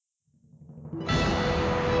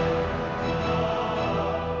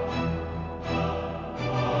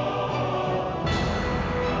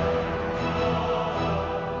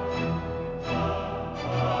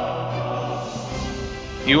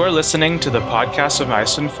You are listening to the podcast of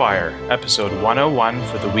Ice and Fire, episode 101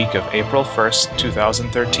 for the week of April 1st,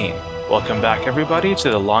 2013. Welcome back, everybody, to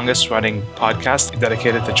the longest-running podcast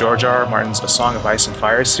dedicated to George R. R. Martin's A Song of Ice and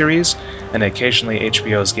Fire series, and occasionally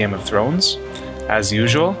HBO's Game of Thrones. As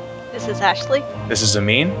usual, this is Ashley. This is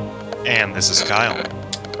Amin. And this is Kyle.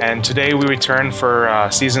 And today we return for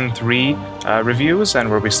Season 3 reviews, and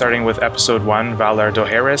we'll be starting with Episode 1, Valar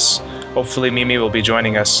Dohaeris. Hopefully Mimi will be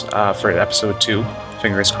joining us for Episode 2.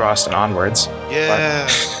 Fingers crossed and onwards. Yeah.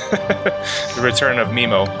 The return of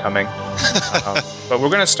Mimo coming. But we're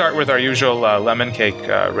going to start with our usual lemon cake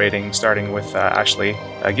rating, starting with Ashley.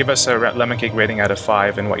 Give us a lemon cake rating out of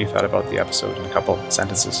 5 and what you thought about the episode in a couple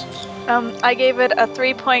sentences. I gave it a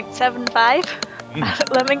 3.75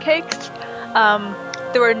 lemon cakes.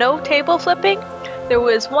 There were no table flipping. There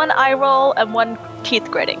was one eye roll and one teeth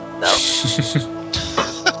gritting, though.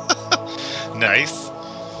 Nice.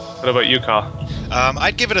 What about you, Kyle?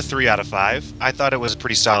 I'd give it a 3 out of 5. I thought it was a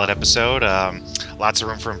pretty solid episode. Lots of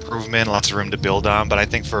room for improvement, lots of room to build on, but I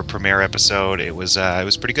think for a premiere episode, it was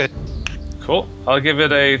pretty good. Cool. I'll give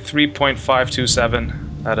it a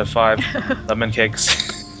 3.527 out of 5 lemon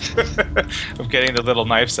cakes. I'm getting the little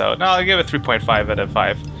knives out. No, I'll give it 3.5 out of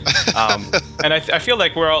 5. And I feel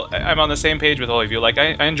like I'm on the same page with all of you. Like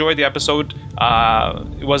I enjoyed the episode.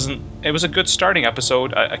 It was a good starting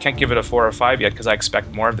episode. I can't give it a 4 or 5 yet because I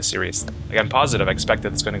expect more of the series. Like I'm positive. I expect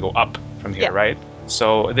that it's going to go up from here, right?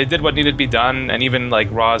 So they did what needed to be done, and even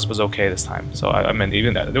like Roz was okay this time. So I mean,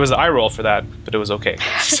 even there was an eye roll for that, but it was okay.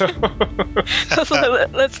 So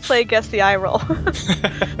let's play guess the eye roll.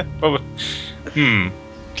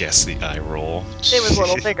 Guess the eye roll. It was a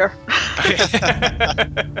little bigger.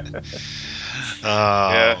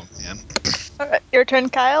 Man. All right, your turn,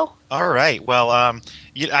 Kyle. All right. Well,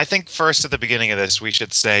 I think first at the beginning of this, we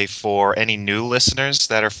should say for any new listeners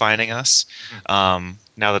that are finding us,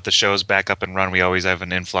 now that the show's back up and run, we always have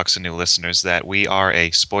an influx of new listeners, that we are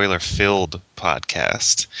a spoiler-filled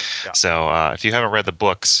podcast. Yeah. So if you haven't read the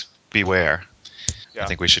books, beware. Yeah. I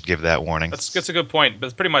think we should give that warning. That's a good point.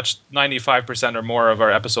 But pretty much 95% or more of our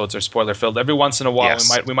episodes are spoiler-filled. Every once in a while,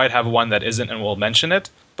 we might have one that isn't, and we'll mention it.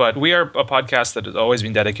 But we are a podcast that has always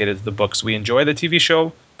been dedicated to the books. We enjoy the TV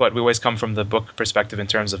show, but we always come from the book perspective in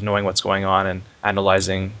terms of knowing what's going on and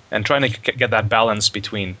analyzing and trying to get that balance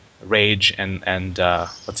between rage and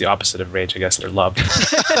what's the opposite of rage? I guess they're love.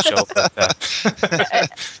 Show, but,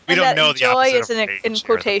 we don't know the opposite of rage. Joy is in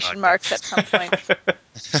quotation marks at some point.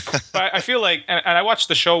 But I feel like, and I watched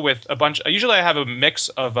the show with a bunch. Usually, I have a mix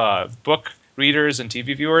of book readers and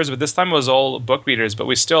TV viewers, but this time it was all book readers. But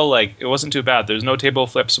we still it wasn't too bad. There's no table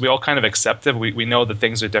flips. We all kind of accepted. We know that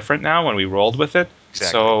things are different now, and we rolled with it.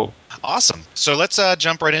 Exactly. So awesome. So let's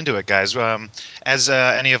jump right into it, guys. As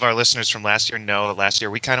any of our listeners from last year know, last year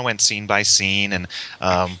we kind of went scene by scene and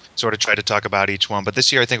sort of tried to talk about each one. But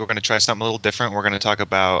this year I think we're going to try something a little different. We're going to talk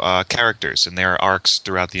about characters and their arcs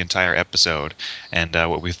throughout the entire episode and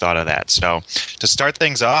what we thought of that. So to start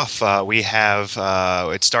things off, we have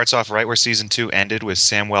it starts off right where season 2 ended with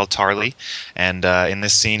Samwell Tarly, and in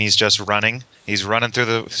this scene he's just running. He's running through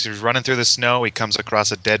the snow. He comes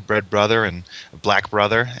across a dead brother and a black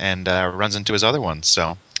brother, and runs into his other ones.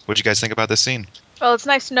 So, what did you guys think about this scene? Well, it's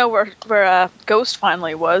nice to know where Ghost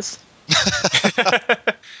finally was. I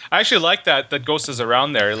actually like that Ghost is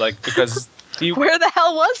around there, because where the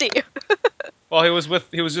hell was he? Well, he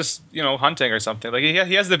was just hunting or something. Like he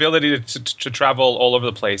has the ability to travel all over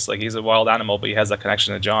the place. Like he's a wild animal, but he has that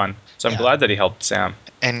connection to John. So I'm glad that he helped Sam.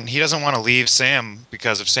 And he doesn't want to leave Sam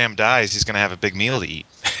because if Sam dies, he's going to have a big meal to eat.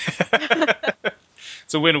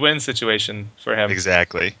 It's a win-win situation for him.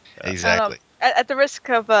 Exactly. At the risk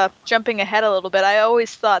of jumping ahead a little bit, I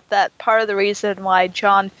always thought that part of the reason why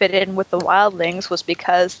John fit in with the wildlings was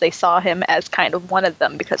because they saw him as kind of one of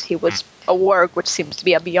them, because he was a warg, which seems to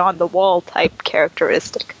be a beyond-the-wall type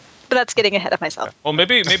characteristic. But that's getting ahead of myself. Well,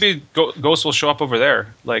 maybe Ghost will show up over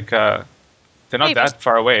there. They're not that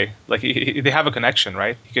far away. Like they have a connection,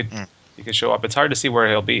 right? He could show up. It's hard to see where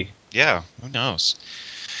he'll be. Yeah, who knows?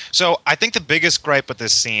 So I think the biggest gripe with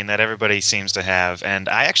this scene that everybody seems to have, and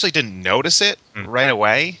I actually didn't notice it right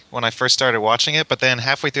away when I first started watching it, but then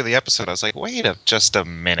halfway through the episode I was like, just a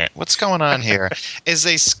minute, what's going on here? Is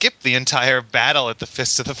they skipped the entire battle at the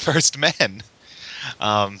Fist of the First Men.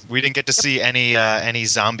 We didn't get to see any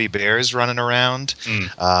zombie bears running around.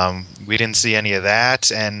 We didn't see any of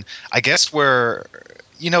that, and I guess we're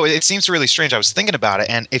it seems really strange. I was thinking about it,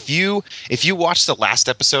 and if you watch the last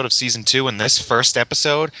episode of season 2 and this first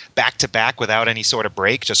episode back to back without any sort of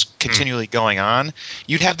break, just continually going on,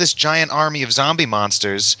 you'd have this giant army of zombie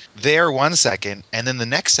monsters there 1 second, and then the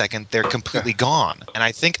next second they're completely gone. And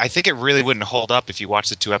I think it really wouldn't hold up if you watch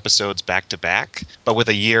the 2 episodes back to back, but with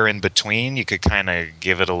a year in between, you could kind of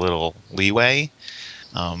give it a little leeway.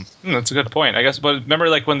 That's a good point, I guess. But remember,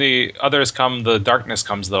 like when the others come, the darkness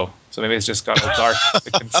comes, though. So maybe it's just got all dark.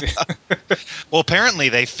 They can see. Well, apparently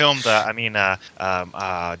they filmed.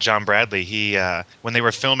 John Bradley. He when they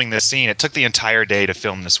were filming this scene, it took the entire day to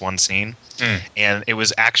film this one scene, and it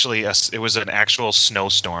was actually an actual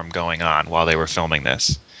snowstorm going on while they were filming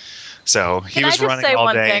this. So he was running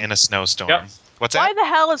all day in a snowstorm. Yep. What's Why that? the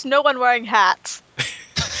hell is no one wearing hats?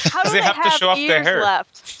 How do They have to show off their ears hair.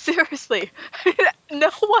 left? Seriously. No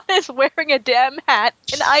one is wearing a damn hat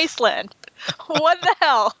in Iceland. What the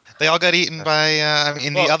hell? They all got eaten by.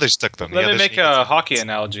 The others took them. Let me make a hockey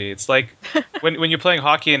analogy. It's like when you're playing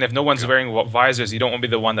hockey, and if no one's wearing visors, you don't want to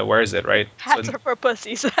be the one that wears it, right? Hats are for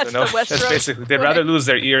pussies. That's the Westeros. That's basically. They'd rather lose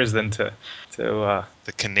their ears than to. The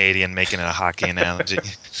Canadian making a hockey analogy.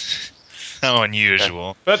 How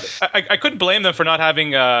unusual. But I couldn't blame them for not having,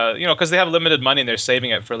 because they have limited money and they're saving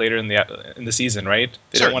it for later in the season, right?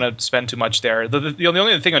 They don't want to spend too much there. The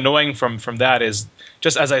only thing annoying from that is,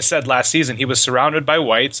 just as I said last season, he was surrounded by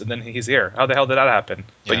whites and then he's here. How the hell did that happen?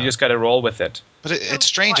 But you just got to roll with it. But it's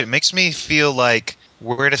strange. It makes me feel like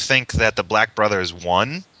we're to think that the Black Brothers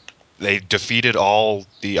won. They defeated all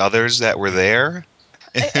the others that were there.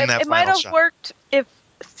 It might have worked if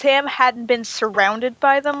Sam hadn't been surrounded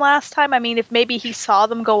by them last time. I mean, if maybe he saw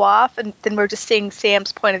them go off and then we're just seeing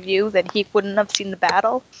Sam's point of view, then he wouldn't have seen the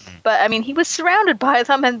battle. But I mean, he was surrounded by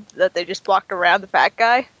them and that they just walked around the fat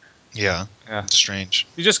guy. Yeah. It's strange.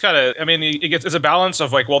 You just gotta. I mean, it's a balance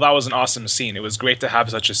of like, well, that was an awesome scene. It was great to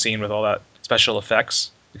have such a scene with all that special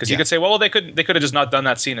effects. Because you could say, well, they could have just not done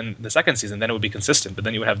that scene in the second season, then it would be consistent. But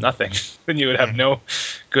then you would have nothing. Then you would have no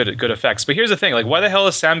good effects. But here's the thing: like, why the hell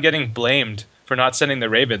is Sam getting blamed for not sending the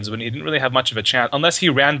Ravens when he didn't really have much of a chance? Unless he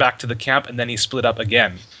ran back to the camp and then he split up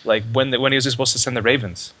again. Like when he was supposed to send the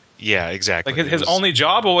Ravens. Yeah, exactly. Like his only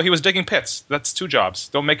job, well, he was digging pits. That's 2 jobs.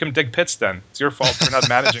 Don't make him dig pits then. It's your fault for not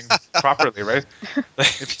managing properly, right?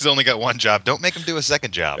 If he's only got one job, don't make him do a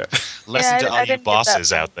second job. Yeah. Listen to all you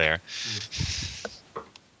bosses out there.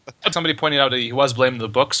 Somebody pointed out that he was blaming the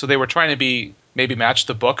books, so they were trying to maybe match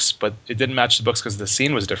the books, but it didn't match the books because the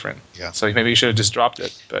scene was different. Yeah. So maybe you should have just dropped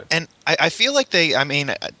it. But I feel like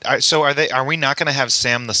are we not going to have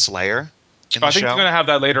Sam the Slayer in the I think show? they're going to have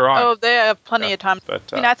that later on. Oh, they have plenty of time. But,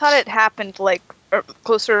 I mean, I thought it happened like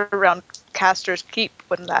closer around Caster's Keep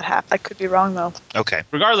when that happened. I could be wrong though. Okay.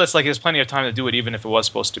 Regardless, like, there's plenty of time to do it, even if it was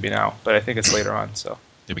supposed to be now. But I think it's later on. So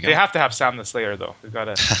There we go. they have to have Sam the Slayer, though. We've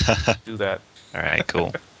got to do that. All right.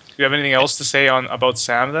 Cool. Do you have anything else to say about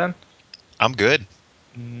Sam then? I'm good.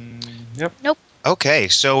 Yep. Nope. Okay,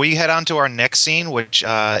 so we head on to our next scene, which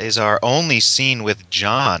is our only scene with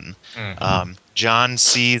John. John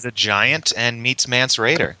sees a giant and meets Mance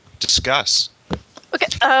Rayder. Discuss. Okay,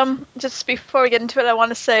 just before we get into it, I want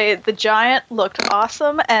to say the giant looked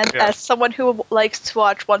awesome, and as someone who likes to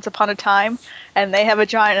watch Once Upon a Time, and they have a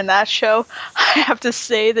giant in that show, I have to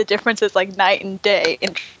say the difference is like night and day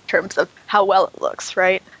in terms of how well it looks,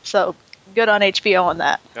 right? So, good on HBO on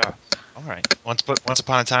that. Yeah. All right. Once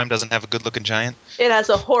Upon a Time doesn't have a good-looking giant? It has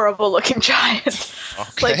a horrible-looking giant.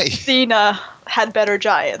 Okay. Like Xena had better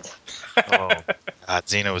giants. Oh, God,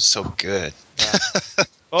 Xena was so good. Yeah.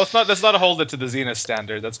 Well, that's not a hold it to the Xena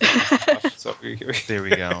standard. That's tough. So there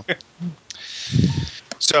we go.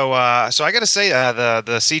 So I got to say, the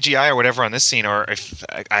CGI or whatever on this scene, or if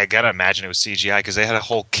I got to imagine it was CGI because they had a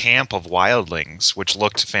whole camp of wildlings, which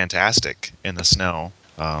looked fantastic in the snow.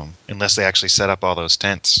 Unless they actually set up all those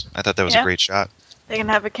tents. I thought that was a great shot. They can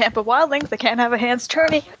have a camp of wildlings. They can't have a Hans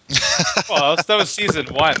Turney. Well, that was season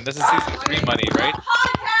 1. This is season 3 money, right?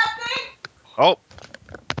 Oh.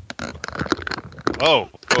 Whoa.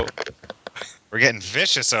 Whoa. We're getting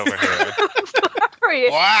vicious over here.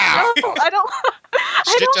 Sorry. Wow. No, I don't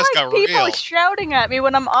like people shouting at me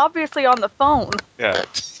when I'm obviously on the phone. Yeah.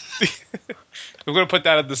 We're going to put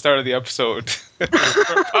that at the start of the episode. We're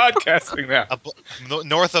podcasting now.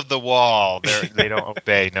 North of the wall, they don't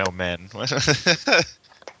obey no men.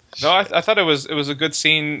 No, I thought it was a good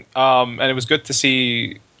scene, and it was good to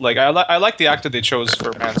see. Like, I like the actor they chose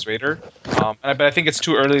for Mance Rayder, but I think it's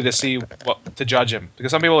too early to see to judge him because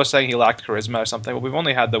some people are saying he lacked charisma or something. Well, we've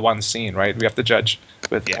only had the one scene, right? We have to judge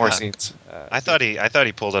with more scenes. I thought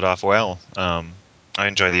he pulled it off well. I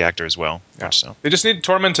enjoy the actor as well. Yeah. Much so. They just need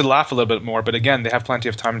Tormund to laugh a little bit more, but again, they have plenty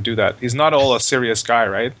of time to do that. He's not all a serious guy,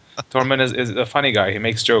 right? Tormund is a funny guy. He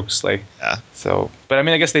makes jokes, like Yeah. so. But I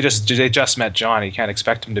mean, I guess they just met Jon. You can't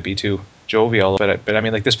expect him to be too jovial. But I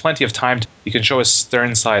mean, like, there's plenty of time. You can show his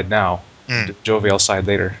stern side now, and the jovial side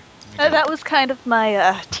later. That was kind of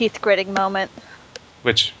my teeth gritting moment.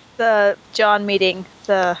 Which The John meeting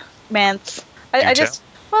the Mance. I tell? just,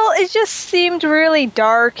 well, it just seemed really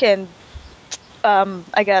dark and,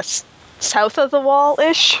 I guess, south of the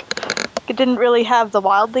wall-ish. It didn't really have the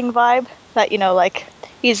Wildling vibe that, like,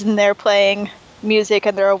 he's in there playing music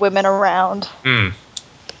and there are women around.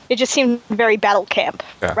 It just seemed very battle camp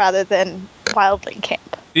rather than Wildling camp.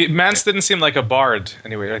 Mance didn't seem like a bard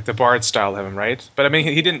anyway, like the bard style of him, right? But I mean,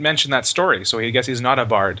 he didn't mention that story, so I guess he's not a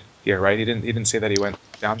bard here, right? He didn't say that he went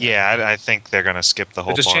down there. Yeah, I think they're gonna skip the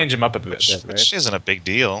whole. Just part, change him up a bit, right? Which isn't a big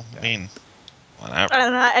deal. Yeah. I mean, whatever. I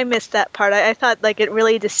don't know, I missed that part. I thought like it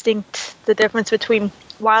really distinct the difference between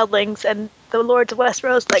wildlings and the Lords of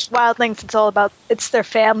Westeros. Like wildlings, it's their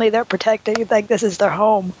family they're protecting. Like this is their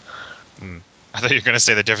home. I thought you were gonna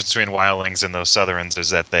say the difference between wildlings and those Southerns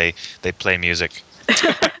is that they play music.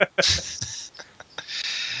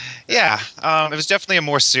 Yeah, it was definitely a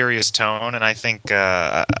more serious tone, and I think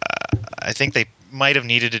they might have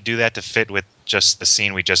needed to do that to fit with just the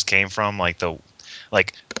scene we just came from,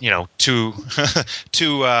 two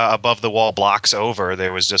two above the wall blocks over,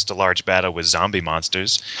 there was just a large battle with zombie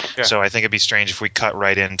monsters. Yeah. So I think it'd be strange if we cut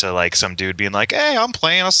right into like some dude being like, "Hey, I'm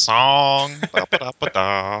playing a song."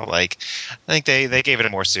 Ba-ba-da-ba-da. Like, I think they gave it a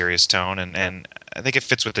more serious tone, and I think it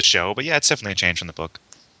fits with the show. But yeah, it's definitely a change from the book.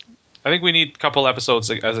 I think we need a couple episodes.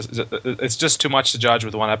 It's just too much to judge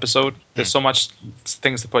with one episode. There's so much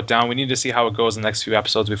things to put down. We need to see how it goes in the next few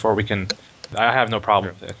episodes before we can. I have no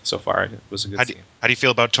problem with it so far. It was a good scene. How do you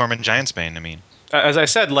feel about Tormund Giantsbane? I mean, As I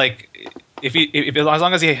said, like if as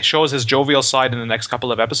long as he shows his jovial side in the next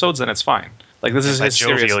couple of episodes, then it's fine. Like this is by his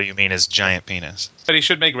jovial, serious. you mean his giant penis. But he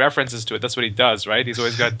should make references to it. That's what he does, right? He's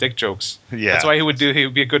always got dick jokes. Yeah. That's why he would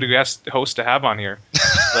be a good guest host to have on here.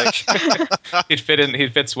 Like he'd fit in. He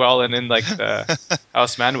fits well in like the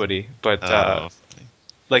House Manwoody. But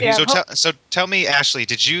like Yeah. So tell me, Ashley,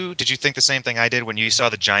 did you think the same thing I did when you saw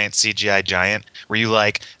the giant CGI giant? Were you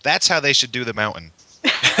like, that's how they should do the mountain?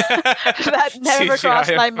 That never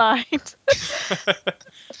crossed my mind.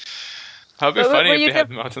 How would be But funny were if you they had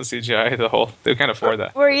the mountain CGI the whole. They can't afford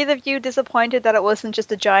that. Were either of you disappointed that it wasn't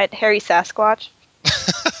just a giant hairy Sasquatch?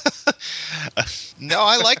 No,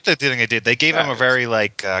 I like the thing they did. They gave him a very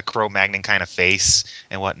like Cro-Magnon kind of face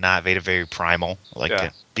and whatnot. Made it very primal. I liked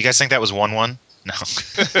it. You guys think that was 1-1? No.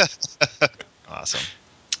 Awesome.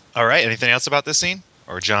 All right. Anything else about this scene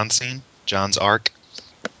or John's scene? John's arc.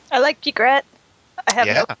 I like Ygritte. I have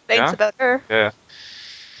no complaints about her. Yeah.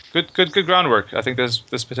 Good groundwork. I think there's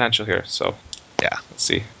potential here. So yeah, let's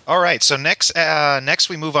see. All right, so next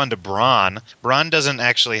we move on to Bronn. Bronn doesn't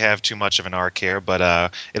actually have too much of an arc here,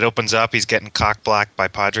 but it opens up. He's getting cock-blocked by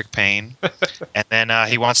Podrick Payne, and then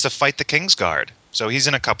he wants to fight the Kingsguard. So he's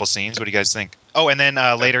in a couple scenes. What do you guys think? Oh, and then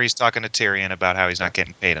later he's talking to Tyrion about how he's not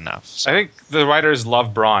getting paid enough. So. I think the writers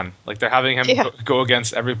love Bronn. Like they're having him go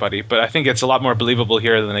against everybody, but I think it's a lot more believable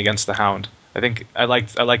here than against the Hound. I think I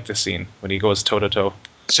like the scene when he goes toe to toe.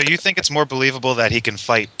 So you think it's more believable that he can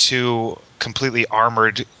fight two completely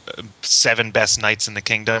armored 7 best knights in the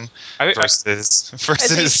kingdom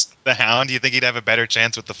versus the Hound? Do you think he'd have a better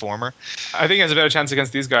chance with the former? I think he has a better chance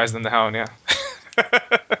against these guys than the Hound. Yeah.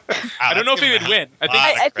 I don't know if he would win.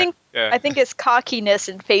 I think his cockiness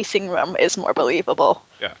in facing them is more believable.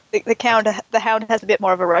 Yeah. The Hound has a bit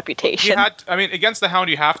more of a reputation. Against the Hound,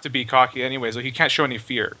 you have to be cocky anyways. Like, he can't show any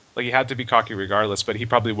fear. Like, he had to be cocky regardless, but he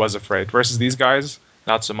probably was afraid. Versus these guys,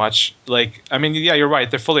 not so much. Like, I mean, yeah, you're right.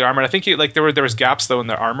 They're fully armored. I think there was gaps though in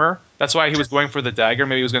their armor. That's why he was going for the dagger.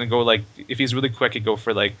 Maybe he was going to go like, if he's really quick, he'd go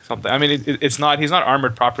for like something. I mean, he's not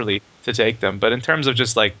armored properly to take them. But in terms of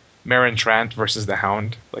just like Meryn Trant versus the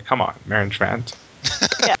Hound, like, come on, Meryn Trant.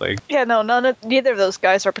 Neither of those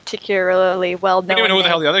guys are particularly well known. I don't even know who the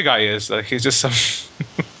hell the other guy is. Like, he's just some.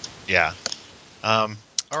 Yeah. All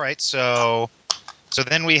right. So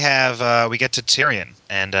then we get to Tyrion,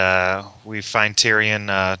 and we find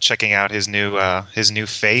Tyrion checking out his new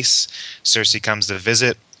face. Cersei comes to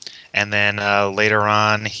visit, and then later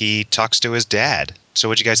on he talks to his dad. So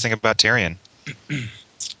what do you guys think about Tyrion?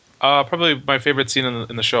 Probably my favorite scene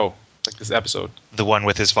in the show, like this episode. The one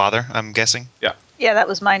with his father, I'm guessing. Yeah. Yeah, that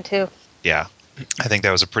was mine too. Yeah. I think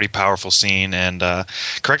that was a pretty powerful scene, and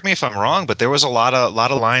correct me if I'm wrong, but there was a lot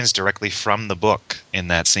of lines directly from the book in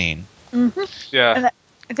that scene. Mm-hmm. Yeah. And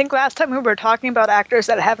I think last time we were talking about actors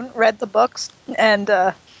that haven't read the books, and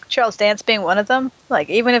Charles Dance being one of them. Like,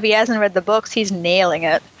 even if he hasn't read the books, he's nailing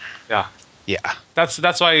it. Yeah. Yeah.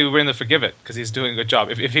 That's why we're in the Forgive It, because he's doing a good job.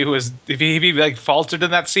 If he like faltered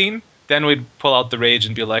in that scene, then we'd pull out the rage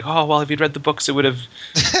and be like, oh well, if he'd read the books, it would have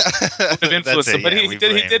influenced That's him. it. But Yeah,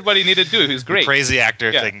 he did what he needed to do. He was We great. praise the actor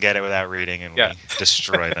if Yeah. they can get it without reading, and Yeah. we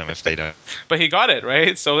destroy them if they don't. But he got it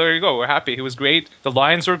right. So there you go. We're happy. He was great. The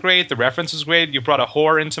lines were great. The reference was great. You brought a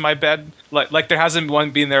whore into my bed. Like there hasn't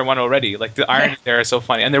been there one already. Like the irony there is so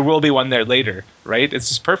funny, and there will be one there later. Right? It's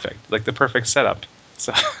just perfect. Like the perfect setup.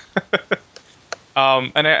 So.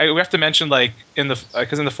 And we have to mention, like, in the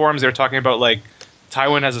because in the forums they were talking about like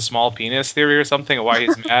Tywin has a small penis theory or something, or why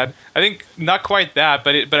he's mad. I think not quite that,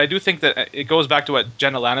 but I do think that it goes back to what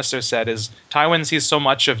Jenna Lannister said: is Tywin sees so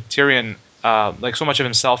much of Tyrion, like so much of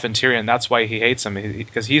himself in Tyrion. That's why he hates him,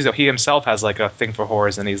 because he himself has like a thing for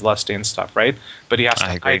whores and he's lusty and stuff, right? But he has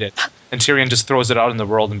to hide it, and Tyrion just throws it out in the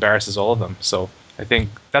world, embarrasses all of them. So. I think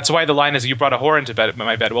that's why the line is, "You brought a whore into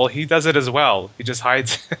my bed." Well, he does it as well. He just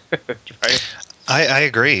hides, right? I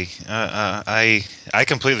agree. I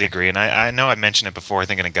completely agree, and I know I mentioned it before. I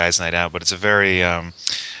think in a guys' night out, but it's a very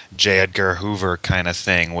J. Edgar Hoover kind of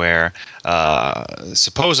thing where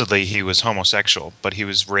supposedly he was homosexual, but he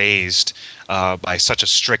was raised by such a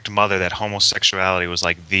strict mother that homosexuality was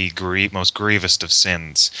like the most grievous of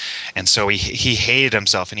sins, and so he hated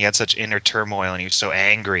himself, and he had such inner turmoil, and he was so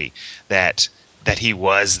angry that he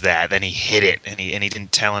was that. Then he hid it, and he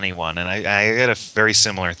didn't tell anyone. And I got a very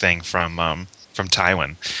similar thing from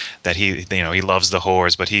Tywin, that he loves the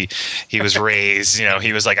whores, but he was raised,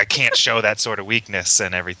 he was like, I can't show that sort of weakness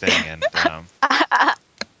and everything. And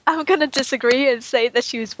I'm going to disagree and say that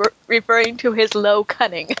she was referring to his low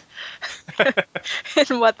cunning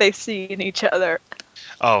in what they see in each other.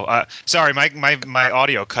 Oh, sorry, my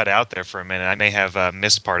audio cut out there for a minute. I may have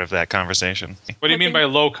missed part of that conversation. What do you mean by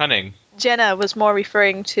low cunning? Jenna was more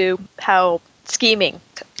referring to how scheming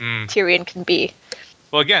Tyrion can be.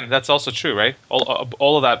 Well, again, that's also true, right?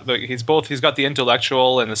 All of that. He's got the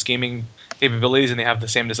intellectual and the scheming capabilities, and they have the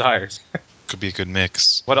same desires. Could be a good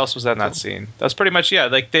mix. What else was that in that scene? That's pretty much, yeah.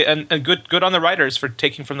 Like and good on the writers for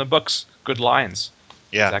taking from the books good lines.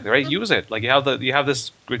 Yeah, exactly right. Use it. Like you have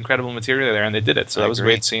this incredible material there, and they did it. So that was a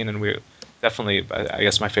great scene, and we definitely, I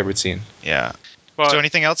guess, my favorite scene. Yeah. But, so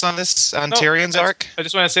anything else on Tyrion's arc? I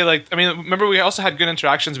just want to say, like, I mean, remember we also had good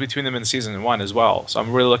interactions between them in season 1 as well. So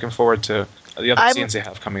I'm really looking forward to the other scenes they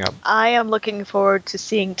have coming up. I am looking forward to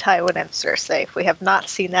seeing Tywin and Cersei. We have not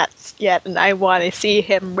seen that yet, and I want to see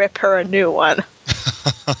him rip her a new one.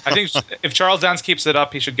 I think if Charles Dance keeps it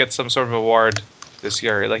up, he should get some sort of award this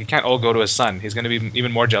year. Like, he can't all go to his son. He's going to be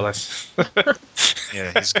even more jealous.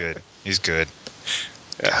 Yeah, he's good. He's good.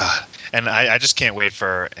 Yeah. God. And I just can't wait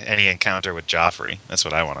for any encounter with Joffrey. That's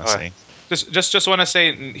what I want to see. Just want to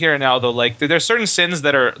say here and now, though, like, there's certain sins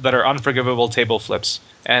that are unforgivable table flips,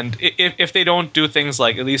 and if they don't do things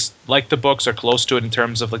like at least like the books or close to it in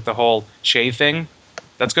terms of like the whole Shay thing,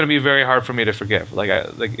 that's going to be very hard for me to forgive. Like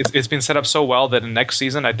it's been set up so well that in next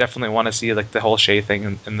season I definitely want to see like the whole Shay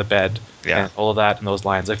thing in the bed, and all of that and those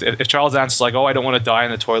lines. Like if Charles Dance is like, oh, I don't want to die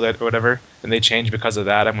in the toilet or whatever, and they change because of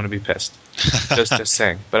that, I'm going to be pissed. just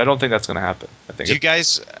saying, but I don't think that's going to happen. I think. Do you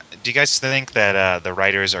guys think that the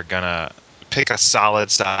writers are gonna pick a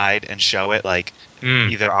solid side and show it, like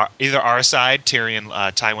either our side,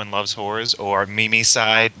 Tywin loves whores, or Mimi's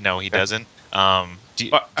side, no, he doesn't? I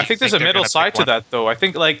think there's a middle side to that, though. I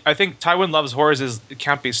think Tywin loves whores it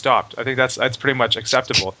can't be stopped. I think that's pretty much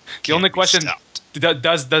acceptable. The only question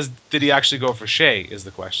did he actually go for Shay is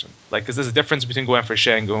the question. Like, because there's a difference between going for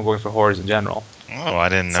Shay and going for whores in general. Oh, I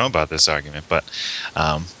didn't know about this argument, but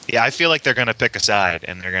yeah, I feel like they're gonna pick a side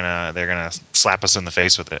and they're gonna slap us in the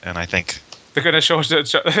face with it, and I think. They're going to show.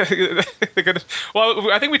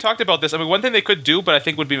 Well, I think we talked about this. I mean, one thing they could do, but I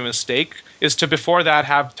think would be a mistake, is to before that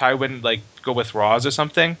have Tywin like go with Roz or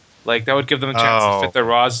something. Like that would give them a chance to fit their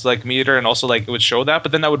Roz like meter, and also like it would show that.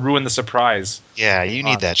 But then that would ruin the surprise. Yeah, you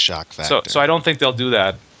need that shock factor. So I don't think they'll do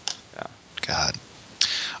that. Yeah. God.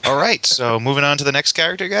 All right. So moving on to the next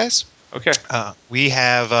character, guys. Okay. We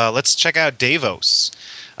have. Let's check out Davos.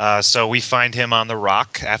 So we find him on the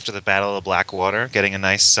rock after the Battle of Blackwater, getting a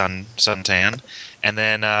nice suntan. And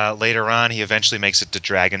then later on, he eventually makes it to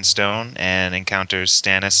Dragonstone and encounters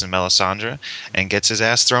Stannis and Melisandre and gets his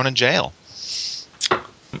ass thrown in jail.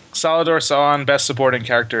 Salladhor Saan, best supporting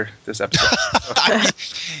character this episode.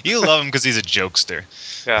 You love him because he's a jokester.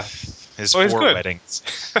 Yeah. His 4 weddings.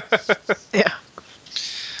 Yeah.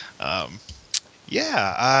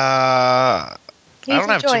 Yeah. I don't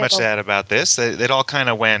have too much to add about this. It all kind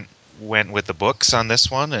of went with the books on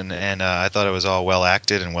this one, and I thought it was all well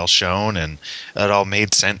acted and well shown, and it all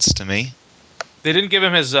made sense to me. They didn't give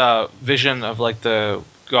him his vision of like the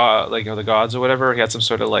god, like the gods or whatever. He had some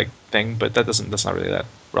sort of like thing, but that's not really that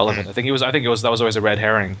relevant. I think that was always a red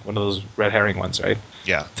herring, one of those red herring ones, right?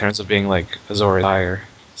 Yeah. In terms of being like Azor's higher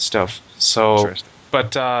stuff. So, Interesting.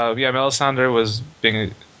 but yeah, Melisandre was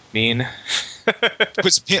being mean. She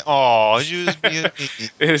was being mean.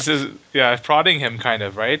 This is yeah, prodding him kind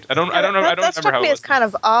of, right? I don't know, I don't That remember struck how me it as was. kind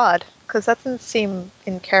of odd because that didn't seem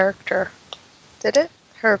in character, did it?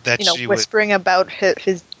 Her, That she would. whispering about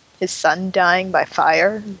his son dying by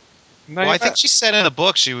fire. No, Well, I yeah, think she said in the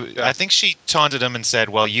book yeah. I think she taunted him and said,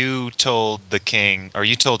 "Well, you told the king, or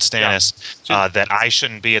you told Stannis She- that I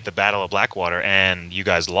shouldn't be at the Battle of Blackwater, and you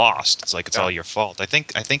guys lost. It's like it's Yeah. all your fault." I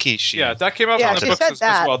think she. Yeah, that came up Yeah, in the she books said as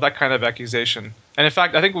that. well. That kind of accusation, and in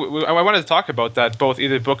fact, I think I wanted to talk about that both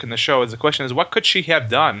either book and the show. Is the question is what could she have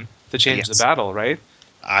done to change the Yes, battle, right?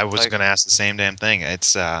 I was Like going to ask the same damn thing.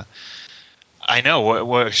 It's I know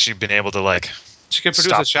what has she been able to like she could produce a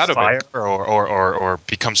stop the shadow fire babe. or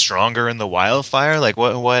become stronger in the wildfire? Like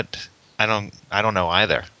what? I don't know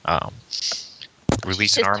either. She's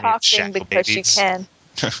Release an just army of talking shadow because she babies. can.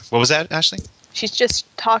 What was that, Ashley? She's just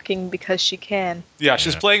talking because she can. Yeah,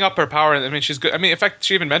 she's Yeah. playing up her power. I mean, she's good. I mean, in fact,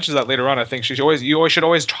 she even mentions that later on. I think you always should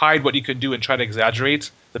always hide what you can do and try to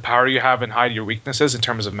exaggerate the power you have and hide your weaknesses in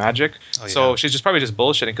terms of magic. Oh, So yeah. she's just probably just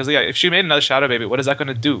bullshitting because yeah, if she made another shadow baby, what is that going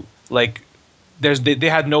to do? Like they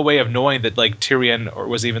had no way of knowing that like Tyrion or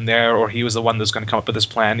was even there or he was the one that's going to come up with this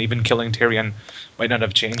plan. Even killing Tyrion might not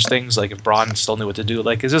have changed things. Like if Bronn still knew what to do,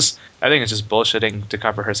 like I think it's just bullshitting to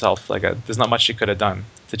cover herself. Like there's not much she could have done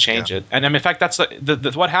to change it. And I mean, in fact, that's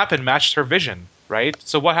what happened matched her vision, right?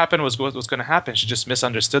 So what happened was what was going to happen. She just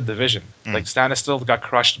misunderstood the vision. Like Stannis still got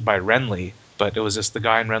crushed by Renly, but it was just the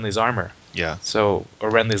guy in Renly's armor. Yeah. So or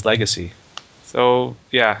Renly's legacy. So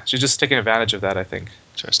yeah, she's just taking advantage of that. I think.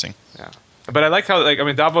 Interesting. Yeah. But I like how I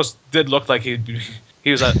mean Davos did look like he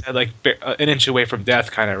was an inch away from death,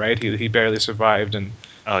 kind of right. He barely survived, and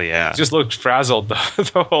Oh yeah. he just looked frazzled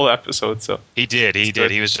the whole episode. So He did. He it's did.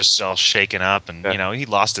 good. He was just all shaken up, and Yeah. he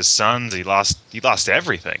lost his sons. He lost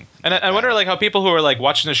everything. And I wonder like how people who are like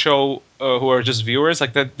watching the show who are just viewers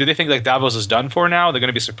like that, do they think like Davos is done for now? They're going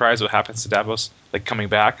to be surprised what happens to Davos like coming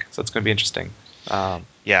back. So it's going to be interesting.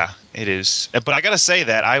 Yeah, it is. But I gotta say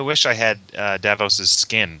that I wish I had Davos's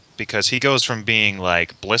skin because he goes from being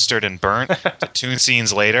like blistered and burnt to 2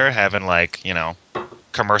 scenes later having like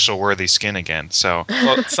commercial worthy skin again. So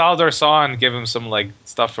Well, Saldar San gave him some like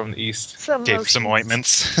stuff from the east. Some gave some lotions.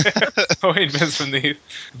 ointments. Ointments from the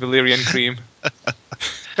Valyrian cream.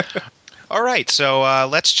 All right, so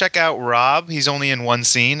let's check out Rob. He's only in one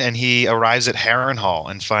scene, and he arrives at Harrenhal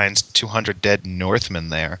and finds 200 dead Northmen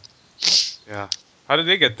there. Yeah. How did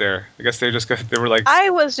they get there? I guess they were like.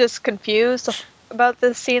 I was just confused about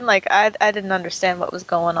this scene. Like I didn't understand what was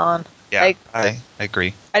going on. Yeah, Like I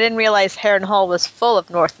agree. I didn't realize Harrenhal was full of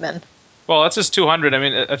Northmen. Well, that's just 200. I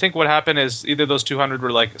mean, I think what happened is either those 200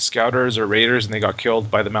 were like scouters or raiders and they got killed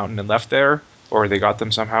by the mountain and left there, or they got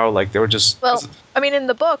them somehow. Like they were just. Well, I mean, in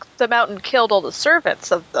the book, the mountain killed all the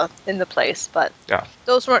servants in the place, but Yeah.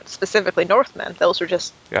 those weren't specifically Northmen. Those were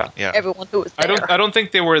just Yeah. everyone who was there. I don't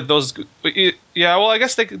think they were those. Yeah. Well, I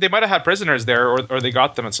guess they might have had prisoners there, or they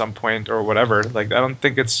got them at some point, or whatever. Like I don't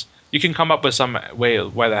think it's. You can come up with some way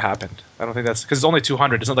why that happened. I don't think that's because it's only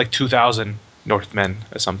 200. It's not like 2,000 Northmen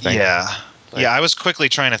or something. Yeah. Like- Yeah, I was quickly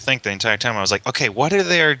trying to think the entire time. I was like, okay, what are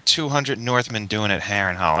there 200 Northmen doing at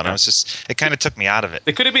Harrenhal? And I was just, it kind of took me out of it.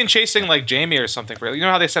 They could have been chasing like Jamie or something. You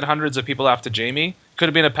know how they sent hundreds of people after Jamie? Could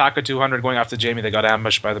have been a pack of 200 going after Jamie that got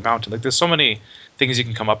ambushed by the mountain. Like there's so many things you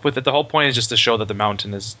can come up with. That the whole point is just to show that the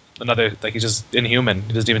mountain is another like he's just inhuman.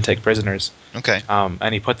 He doesn't even take prisoners. Okay.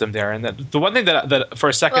 And he put them there. And the one thing that for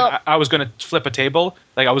a second Well- I was going to flip a table.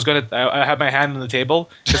 Like I had my hand on the table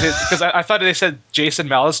because I thought they said Jason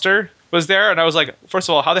Mallister was there, and I was like, first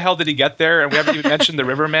of all, how the hell did he get there? And we haven't even mentioned the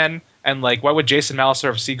Rivermen, and like, why would Jason Mallister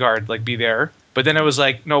of Seaguard like be there? But then it was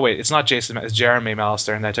like, no, wait, it's not Jason, it's Jeremy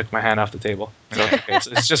Mallister, and I took my hand off the table. So okay,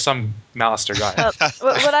 it's just some Mallister guy.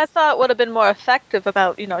 What I thought would have been more effective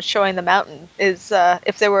about showing the mountain is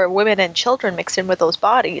if there were women and children mixed in with those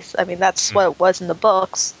bodies. I mean, that's what it was in the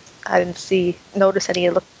books. I didn't notice any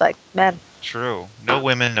looked like men. True. No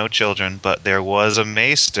women, no children, but there was a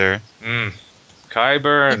maester.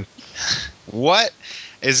 Qyburn. What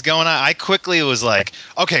is going on? I quickly was like,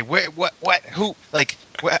 okay, what, who, like,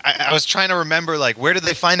 I was trying to remember, like, where did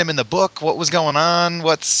they find him in the book? What was going on?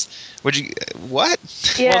 What? Yeah. Well,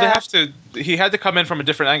 they have to. He had to come in from a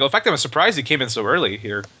different angle. In fact, I'm surprised he came in so early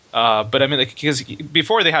here. But I mean, because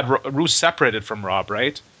before they had Roose separated from Rob,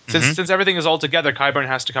 right? Since everything is all together, Qyburn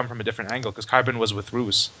has to come from a different angle because Qyburn was with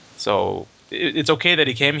Roos. So it's okay that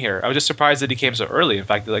he came here. I was just surprised that he came so early. In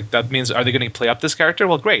fact, like that means are they going to play up this character?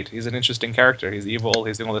 Well, great. He's an interesting character. He's evil.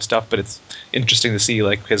 He's doing all this stuff, but it's interesting to see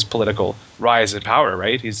like his political rise in power.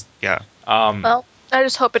 Right? He's Well, I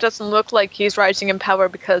just hope it doesn't look like he's rising in power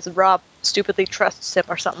because Rob stupidly trusts him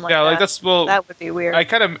or something like that. Yeah, like that would be weird.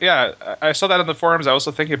 I saw that on the forums. I was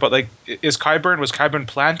also thinking about like, was Qyburn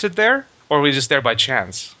planted there, or was he just there by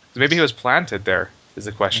chance? Maybe he was planted there. Is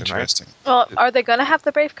the question, Interesting. right? Well, are they going to have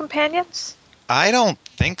the Brave Companions? I don't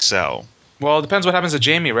think so. Well, it depends what happens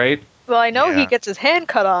to Jaime, right? Well, I know he gets his hand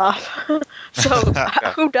cut off. So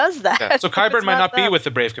who does that? Yeah. So Qyburn might not be with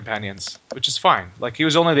the Brave Companions, which is fine. Like he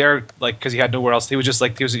was only there like because he had nowhere else. He was just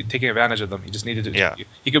like he was taking advantage of them. He just needed to. Yeah.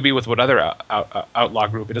 He could be with what other outlaw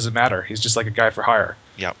group. It doesn't matter. He's just like a guy for hire.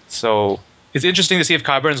 Yep. So it's interesting to see if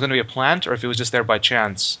Qyburn is going to be a plant or if he was just there by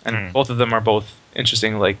chance. And both of them are both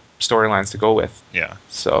interesting like storylines to go with. Yeah.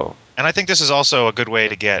 So. And I think this is also a good way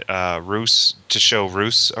to get Roos to show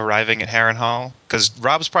Roos arriving at Harrenhal, because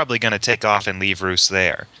Rob's probably going to take off and leave Roos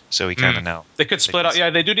there, so we kind of know. They could split up. Yeah,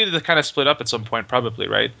 they do need to kind of split up at some point, probably,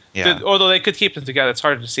 right? Yeah. Although they could keep them together, it's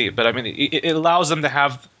hard to see. But I mean, it allows them to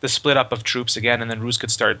have the split up of troops again, and then Roos could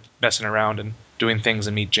start messing around and doing things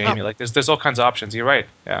and meet Jaime. Like there's all kinds of options. You're right.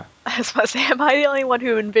 Yeah. I was about to say, am I the only one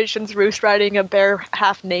who envisions Roos riding a bear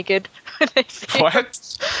half naked when they see him?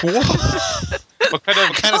 What? What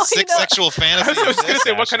kind of sick sexual fantasy I was is going to this,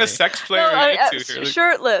 say, what kind of Ashley? sex player are you into here?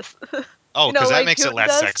 Shirtless. Oh, because that like makes it Putin less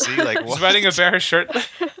does. sexy. Like what? He's riding a bear shirtless?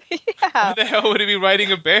 Yeah. Why the hell would he be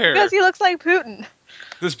riding a bear? Because he looks like Putin.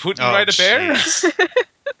 Does Putin ride a bear? Jeez.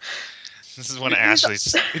 This is one of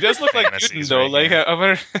Ashley's. He does look like Putin, fantasies though. right Like here. I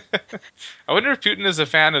wonder, I wonder if Putin is a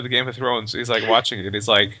fan of the Game of Thrones. He's like watching it. He's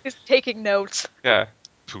like, He's taking notes. yeah,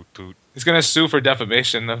 Poot. he's gonna sue for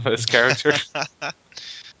defamation of his character.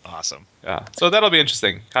 Awesome. Yeah, so that'll be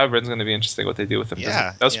interesting. Qyburn's gonna be interesting what they do with him.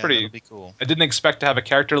 Yeah, That's yeah, pretty. that'll be cool. I didn't expect to have a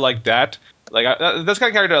character like that. Like that's kind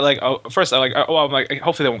of character. Like first, I'm like,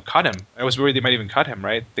 hopefully they won't cut him. I was worried they might even cut him.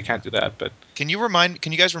 Right? They can't do that. But Can you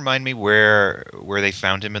guys remind me where they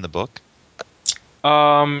found him in the book?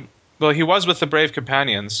 well, he was with the Brave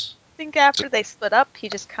Companions, I think after they split up, he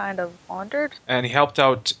just kind of wandered. and he helped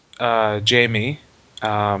out Jaime. He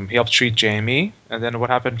helped treat Jaime, and then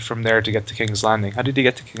what happened from there to get to King's Landing? How did he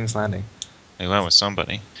get to King's Landing? He went with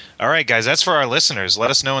somebody. All right, guys, that's for our listeners.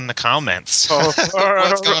 Let us know in the comments. Or with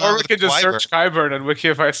we can just Qyburn. search Qyburn and Wiki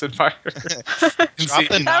of Ice and Fire. And Drop see.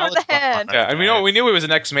 the knowledge the hand. bomb on us, Yeah, and guys. we knew he was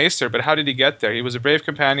an ex-Maester, but how did he get there? He was a Brave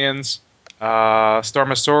Companions,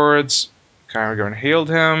 Storm of Swords, Kyragorn healed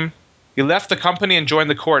him. He left the company and joined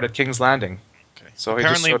the court at King's Landing. Okay. So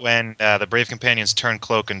Apparently, when the Brave Companions turned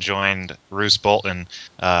cloak and joined Roose Bolton,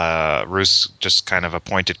 Roose just kind of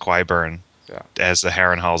appointed Qyburn as the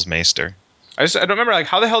Harrenhal's Maester. I don't remember, like,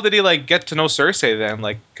 how the hell did he, like, get to know Cersei then?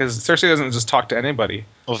 Like, because Cersei doesn't just talk to anybody.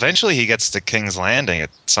 Well, eventually he gets to King's Landing at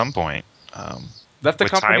some point. Left the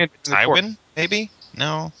With company and joined the court. Tywin, maybe?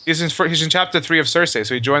 No. He's in chapter 3 of Cersei,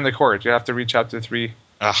 so he joined the court. You have to read chapter 3.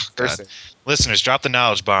 Oh, God. Cersei. Listeners, drop the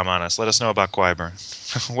knowledge bomb on us. Let us know about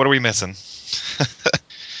Qyburn. What are we missing?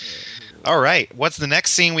 All right. What's the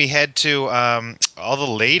next scene? We head to all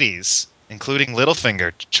the ladies, including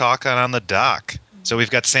Littlefinger, chalking on the dock. So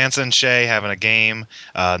we've got Sansa and Shay having a game,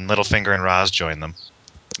 and Littlefinger and Roz join them.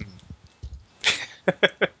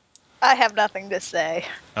 I have nothing to say.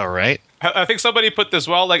 All right. I think somebody put this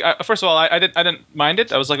well. Like, first of all, I didn't mind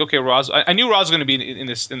it. I was like, okay, Roz. I knew Roz was going to be in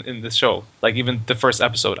this show. Like, even the first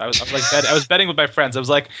episode, I was like, I was betting with my friends. I was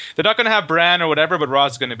like, they're not going to have Bran or whatever, but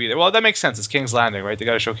Roz is going to be there. Well, that makes sense. It's King's Landing, right? They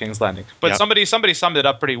got to show King's Landing. But somebody summed it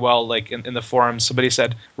up pretty well. Like in the forums, somebody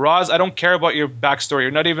said, Roz, I don't care about your backstory.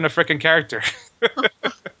 You're not even a freaking character.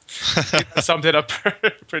 Summed it up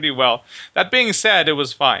pretty well. That being said, it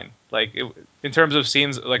was fine. Like in terms of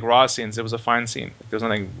scenes, like raw scenes, it was a fine scene. Like, there's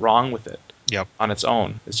nothing wrong with it. Yep. On its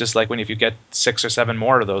own, it's just like if you get 6 or 7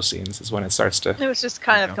 more of those scenes, is when it starts to. It was just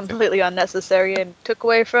kind of completely unnecessary and took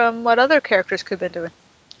away from what other characters could have been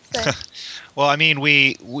doing. Well, I mean,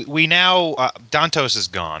 we now Dantos is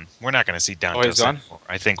gone. We're not going to see Dantos. Oh, he's gone? Anymore.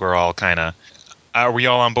 I think we're all kind of. Are we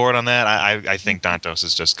all on board on that? I think Dantos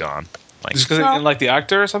is just gone. Like, just because he didn't like the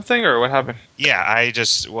actor or something, or what happened? Yeah, I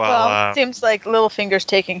just well, seems like Littlefinger's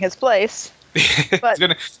taking his place. But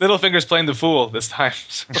Littlefinger's playing the fool this time.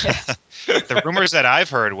 So. The rumors that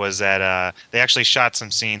I've heard was that they actually shot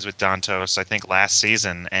some scenes with Dantos, I think, last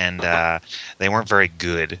season, and they weren't very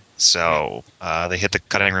good. So they hit the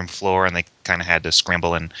cutting room floor, and they kind of had to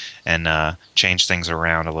scramble and change things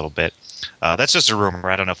around a little bit. That's just a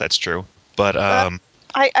rumor. I don't know if that's true. But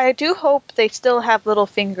I do hope they still have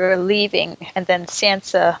Littlefinger leaving, and then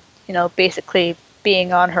Sansa, basically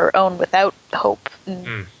being on her own without hope.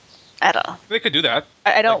 I don't know. They could do that.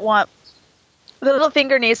 I don't want...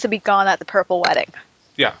 Littlefinger needs to be gone at the Purple Wedding.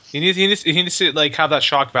 Yeah, he needs to like have that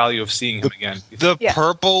shock value of seeing him again. The Yeah.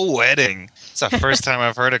 Purple Wedding. It's the first time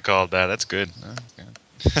I've heard it called that. That's good.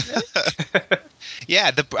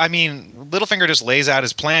 Yeah, I mean, Littlefinger just lays out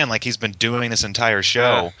his plan like he's been doing this entire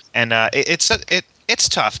show, and it's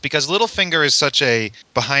tough because Littlefinger is such a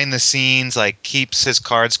behind the scenes, like keeps his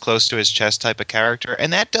cards close to his chest type of character,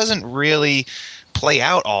 and that doesn't really play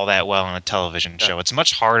out all that well on a television show. It's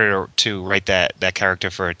much harder to write that character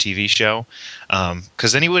for a TV show,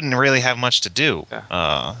 because then he wouldn't really have much to do.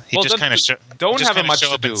 He just kind of don't have much show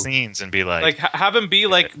to up in do. scenes and be like have him be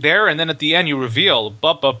like there, and then at the end you reveal,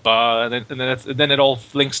 and then it all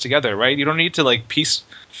links together, right? You don't need to like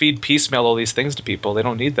feed piecemeal all these things to people. They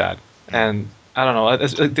don't need that. And I don't know.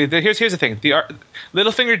 Here's the thing: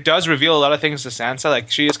 Littlefinger does reveal a lot of things to Sansa.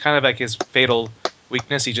 Like she is kind of like his fatal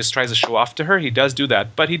weakness. He just tries to show off to her. He does do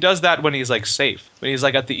that, but he does that when he's like safe, when he's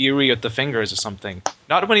like at the Eyrie at the Fingers or something.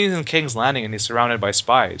 Not when he's in King's Landing and he's surrounded by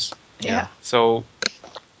spies. Yeah. So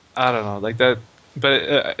I don't know, like that.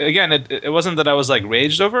 But again, it wasn't that I was like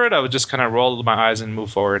raged over it. I would just kind of roll my eyes and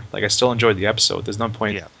move forward. Like I still enjoyed the episode. There's no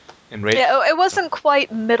point in rage. Yeah, it wasn't quite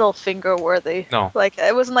middle finger worthy. No, like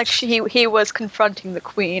it wasn't like he was confronting the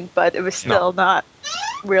queen, but it was still not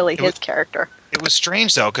really his character. It was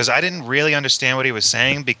strange though, because I didn't really understand what he was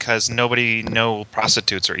saying because no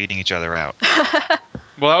prostitutes are eating each other out.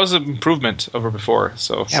 Well, that was an improvement over before.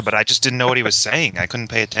 So yeah, but I just didn't know what he was saying. I couldn't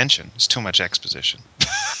pay attention. It's too much exposition.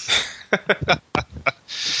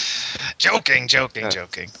 Joking.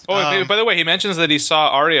 Oh, by the way, he mentions that he saw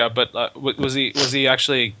Arya, but was he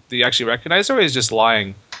actually? Did he actually recognize her, or he's just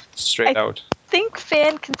lying straight out? I think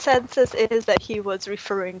fan consensus is that he was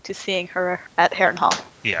referring to seeing her at Harrenhal.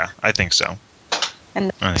 Yeah, I think so.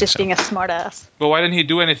 And just being a smartass. But why didn't he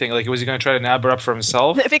do anything? Like, was he going to try to nab her up for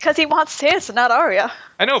himself? Because he wants Sansa, not Arya.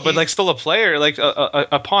 I know, but like, still a player, like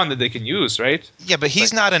a pawn that they can use, right? Yeah, but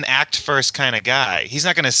he's not an act first kind of guy. He's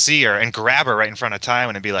not going to see her and grab her right in front of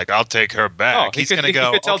Tywin and be like, "I'll take her back." Oh, he's going to go.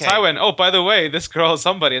 He could tell Tywin, "Oh, by the way, this girl is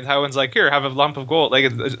somebody," and Tywin's like, "Here, have a lump of gold." Like.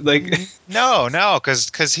 No,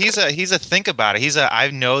 because he's a think about it. I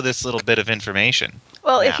know this little bit of information.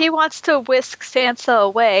 Well, if he wants to whisk Sansa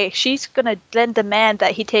away, she's gonna then demand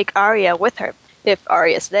that he take Arya with her if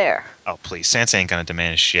Arya's there. Oh please, Sansa ain't gonna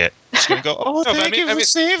demand shit. She's gonna go, "Oh, thank you for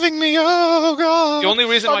saving me, oh god." The only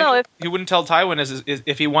reason why he wouldn't tell Tywin is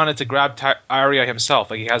if he wanted to grab Arya himself.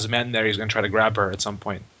 Like he has men there, he's gonna try to grab her at some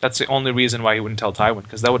point. That's the only reason why he wouldn't tell Tywin,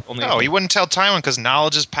 because that would only. No, he wouldn't tell Tywin because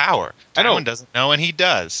knowledge is power. Tywin doesn't know, and he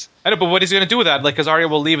does. I know, but what is he gonna do with that? Like, because Arya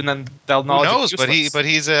will leave, and then they'll knowledge. Who knows? But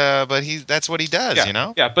he's that's what he does. You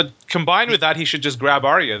know. Yeah, but combined with that, he should just grab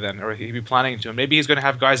Arya then, or he'd be planning to. Maybe he's gonna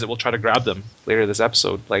have guys that will try to grab them later this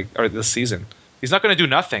episode, or this season. He's not going to do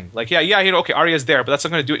nothing. Like, okay, Arya's there, but that's not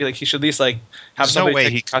going to do it. Like, he should at least like have somebody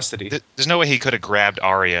take custody. There's no way he could have grabbed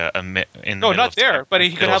Arya in the middle not there, but he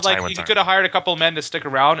could have he could have hired a couple men to stick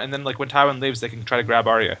around, and then like when Tywin leaves, they can try to grab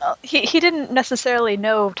Arya. He didn't necessarily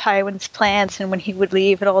know Tywin's plans and when he would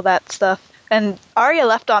leave and all that stuff. And Arya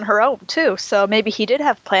left on her own too, so maybe he did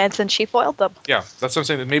have plans and she foiled them. Yeah, that's what I'm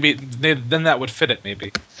saying. Maybe then that would fit it.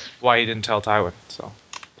 Maybe why he didn't tell Tywin. So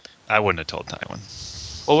I wouldn't have told Tywin.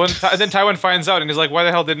 Well, then Tywin finds out and he's like, "Why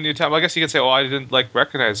the hell didn't you tell?" Well, I guess he could say, "Oh, I didn't like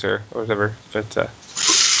recognize her or whatever." But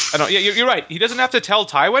I don't. Yeah, you're right. He doesn't have to tell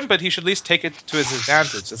Tywin, but he should at least take it to his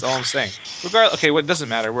advantage. That's all I'm saying. Okay, it doesn't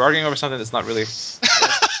matter. We're arguing over something that's not really.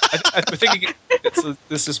 I think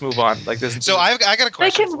let's just move on. Like this. So I got a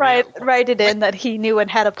question. They can write it in that he knew and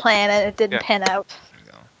had a plan and it didn't pan out.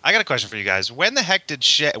 I got a question for you guys. When the heck did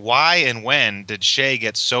why and when did Shae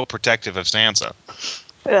get so protective of Sansa?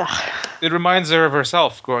 Ugh. It reminds her of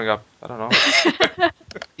herself growing up. I don't know.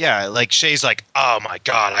 Yeah, like Shae's like, "Oh my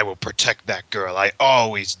god, I will protect that girl. I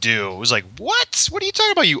always do." It was like, what? What are you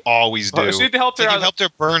talking about? You always do. She helped her. You helped her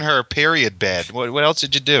burn her period bed. What else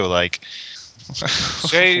did you do? Like,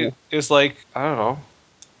 Shae is like, I don't know.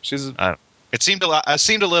 She's. It seemed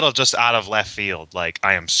a little just out of left field. Like,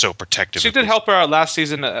 I am so protective. She did help her out last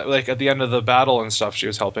season, like at the end of the battle and stuff. She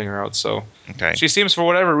was helping her out. So she seems, for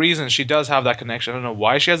whatever reason, she does have that connection. I don't know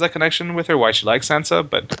why she has that connection with her, why she likes Sansa,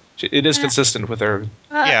 but it is consistent with her.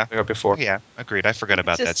 Before. Yeah, agreed. I forgot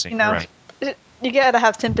about that scene. You're right. You gotta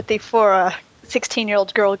have sympathy for a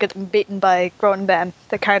 16-year-old girl getting beaten by a grown man.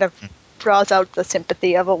 That kind of draws out the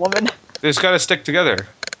sympathy of a woman. They just gotta stick together.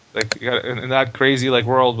 Like in that crazy like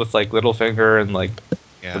world with like Littlefinger and like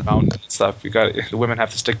Yeah. mountain and stuff. The women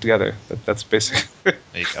have to stick together. That's basic. There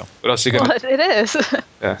you go. What else are you Well, gonna? it is.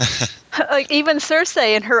 Yeah, Like, even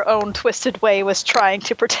Cersei, in her own twisted way, was trying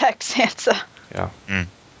to protect Sansa. yeah.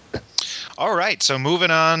 All right, so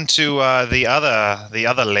moving on to the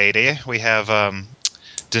other lady, we have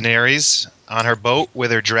Daenerys on her boat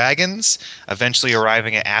with her dragons, eventually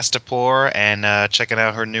arriving at Astapor and checking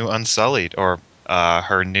out her new Unsullied, or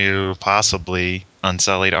her new possibly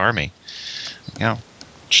Unsullied army. Yeah.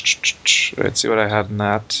 Let's see what I had in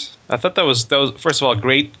that. I thought that was first of all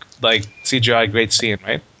great, like CGI, great scene,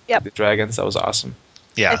 right? Yep. The dragons, that was awesome.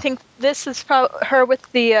 Yeah. I think this is her with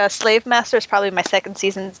the slave master is probably my second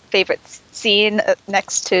season's favorite scene,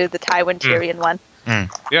 next to the Tywin Tyrion one.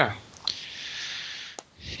 Yeah,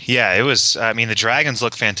 Yeah, it was. I mean, the dragons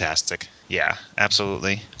look fantastic. Yeah,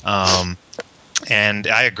 absolutely. And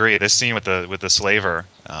I agree. This scene with the slaver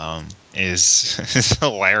is, is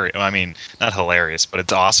hilarious. I mean, not hilarious, but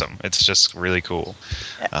it's awesome. It's just really cool.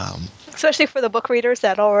 Especially for the book readers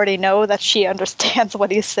that already know that she understands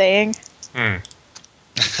what he's saying.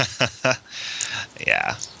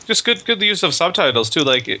 Yeah. just good use of subtitles too.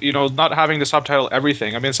 Like not having to subtitle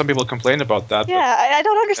everything. I mean, some people complain about that. Yeah, I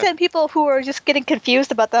don't understand people who are just getting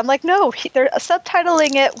confused about that. I'm like, no, they're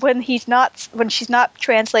subtitling it when she's not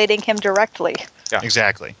translating him directly. Yeah,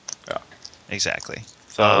 Exactly. Yeah. Exactly.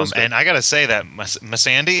 So it was good. And I gotta say that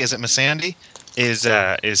Missandei, is it Missandei,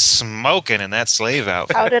 is smoking in that slave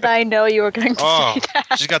outfit. How did I know you were going to Oh, say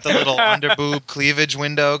that? she's got the little underboob cleavage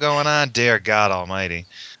window going on. Dear God Almighty.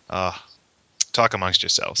 Talk amongst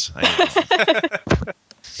yourselves.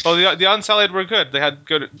 Well, the Unsullied were good. They had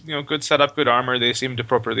good setup, good armor. They seemed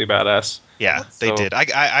appropriately badass. Yeah, they So- did.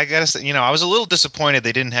 I gotta say, I was a little disappointed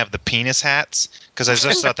they didn't have the penis hats, because I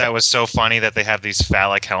just thought that was so funny that they have these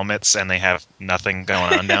phallic helmets and they have nothing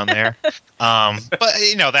going on down there. But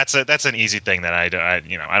that's an easy thing that I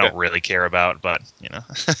don't really care about. But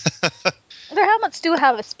Their helmets do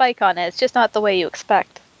have a spike on it. It's just not the way you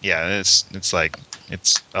expect. yeah, it's like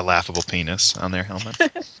it's a laughable penis on their helmets.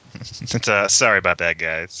 It's sorry about that,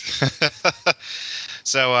 guys.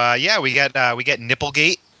 So yeah, we get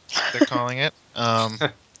Nipplegate. They're calling it.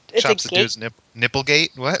 It's a Chops the gate. dude's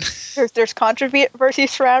Nipplegate. What? There's controversy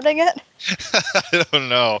surrounding it. I don't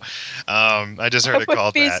know. I just heard I it would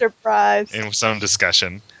called be that surprised. in some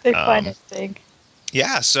discussion. They find it big.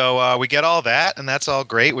 Yeah, so we get all that, and that's all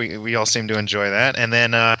great. We all seem to enjoy that. And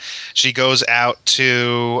then she goes out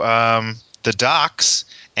to the docks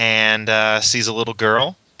and sees a little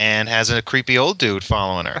girl and has a creepy old dude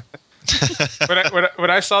following her. when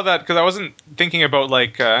I saw that, because I wasn't thinking about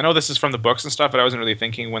I know this is from the books and stuff, but I wasn't really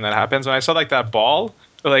thinking when that happens. When I saw that ball,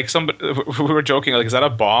 we were joking, is that a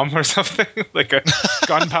bomb or something? Like a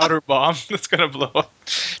gunpowder bomb that's gonna blow up.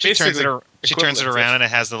 She turns it Equivalent. around and it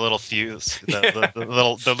has the little fuse, the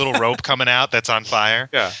little rope coming out that's on fire.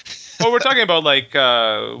 Yeah. Well, we're talking about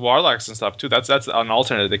warlocks and stuff too. That's an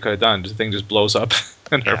alternate they could have done. The thing just blows up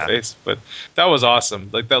in her face. But that was awesome.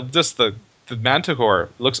 The Manticore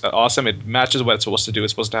looks awesome. It matches what it's supposed to do.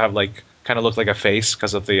 It's supposed to have kind of look like a face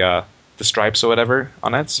because of the stripes or whatever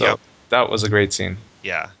on it. So that was a great scene.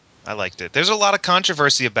 Yeah, I liked it. There's a lot of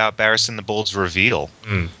controversy about Barristan the Bold's reveal,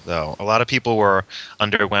 though. A lot of people were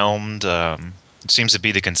underwhelmed. It seems to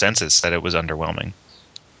be the consensus that it was underwhelming.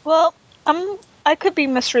 Well, I could be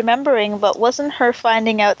misremembering, but wasn't her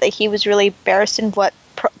finding out that he was really Barristan what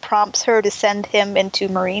prompts her to send him into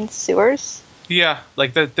marine sewers? Yeah,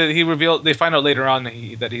 he revealed. They find out later on that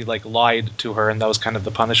he lied to her, and that was kind of the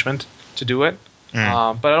punishment to do it. But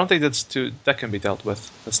I don't think that can be dealt with.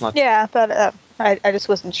 That's not. Yeah, but I just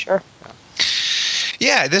wasn't sure.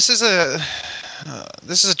 Yeah, this is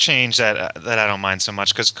a change that I don't mind so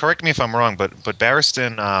much, because correct me if I'm wrong, but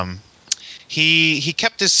Barristan, he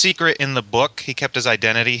kept his secret in the book. He kept his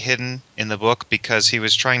identity hidden in the book because he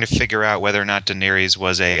was trying to figure out whether or not Daenerys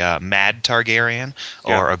was a mad Targaryen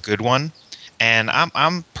or a good one. And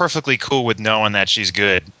I'm perfectly cool with knowing that she's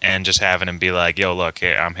good and just having him be like, "Yo, look,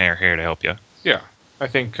 here, I'm here to help you." Yeah, I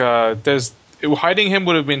think hiding him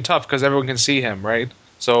would have been tough because everyone can see him, right?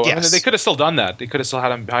 So I mean, they could have still done that. They could have still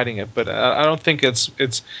had him hiding it, but I don't think it's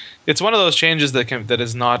one of those changes that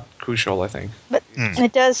is not crucial. I think, but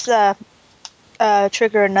it does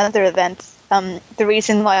trigger another event. The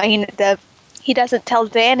reason why he doesn't tell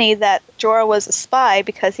Dany that Jorah was a spy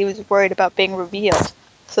because he was worried about being revealed.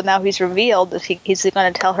 So now he's revealed. He's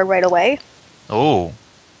going to tell her right away? Oh,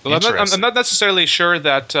 well, I'm not necessarily sure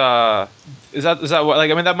that Is that what,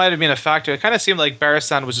 like, I mean, that might have been a factor. It kind of seemed like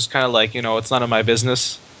Barristan was just kind of like, it's none of my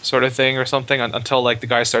business sort of thing or something until like the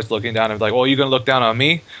guy starts looking down and like, well, you're gonna look down on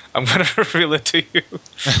me? I'm gonna reveal it to you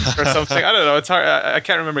or something. I don't know. It's hard. I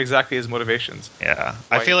can't remember exactly his motivations. Yeah,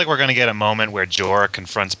 I feel like we're gonna get a moment where Jorah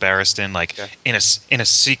confronts Barristan like in a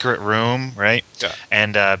secret room, right? Yeah.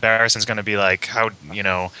 And Barristan's gonna be like, how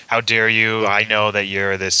dare you? I know that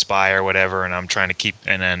you're this spy or whatever, and I'm trying to keep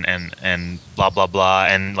and blah blah blah.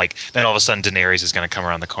 And like then all of a sudden Daenerys is gonna come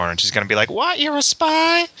around the corner and she's gonna be like, what? You're a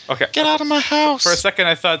spy? Okay. Get out of my house. For a second,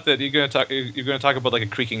 I thought that you're gonna talk about like a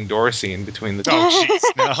creaking door scene between the. Oh jeez,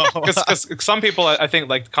 no. Because some people, I think,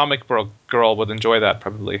 like comic book girl would enjoy that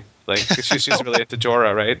probably. Like she's really into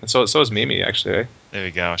Jorah, right? And so is Mimi actually. Right? There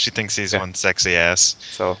we go. She thinks he's one sexy ass.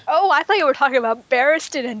 So. Oh, I thought you were talking about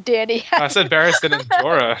Barristan and Danny. I said Barristan and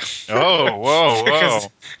Jorah. Oh, whoa. Because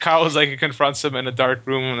Kyle was like, he confronts him in a dark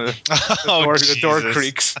room and the door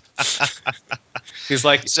creaks. He's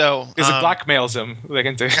like, blackmails him. Like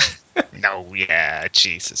into. No, yeah,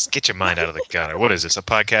 Jesus. Get your mind out of the gutter. What is this, a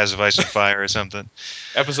podcast of Ice and Fire or something?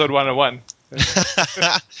 Episode 101.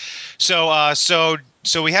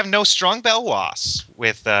 So we have no strong Belwas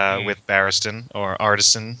with Barristan or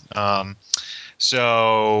Artisan.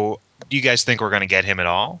 So do you guys think we're going to get him at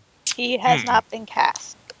all? He has not been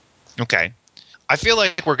cast. Okay. I feel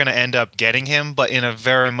like we're going to end up getting him, but in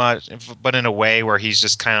a way where he's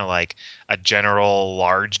just kind of like a general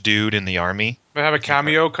large dude in the army. We have a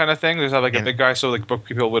cameo kind of thing. There's like a big guy, so like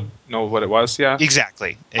people would know what it was. Yeah,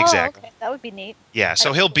 exactly. Oh, okay. That would be neat. Yeah,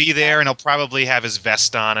 so he'll be there, and he'll probably have his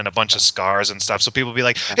vest on and a bunch of scars and stuff. So people will be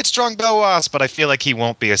like, "It's Strong Belwas," but I feel like he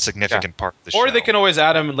won't be a significant part of the show. Or they can always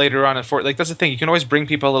add him later on. Like that's the thing. You can always bring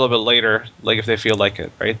people a little bit later, like if they feel like it,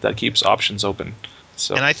 right? That keeps options open.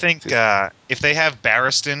 So, and I think if they have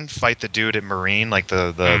Barristan fight the dude at Marine, like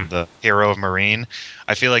the hero of Marine,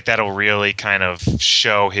 I feel like that'll really kind of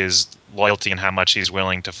show his loyalty and how much he's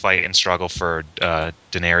willing to fight and struggle for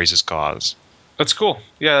Daenerys' cause. That's cool.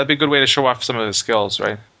 Yeah, that'd be a good way to show off some of his skills,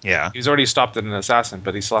 right? Yeah. He's already stopped at an assassin,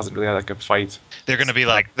 but he still hasn't really had like a fight. They're going to be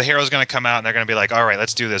like, the hero's going to come out and they're going to be like, all right,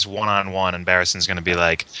 let's do this one-on-one. And Barristan's going to be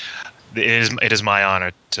like, it is my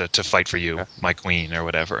honor to fight for you, my queen, or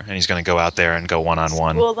whatever. And he's going to go out there and go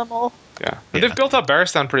one-on-one. School them all. Yeah. But they've built up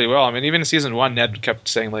Barristan pretty well. I mean, even in season 1, Ned kept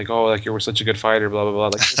saying like, "Oh, like you were such a good fighter," blah blah blah.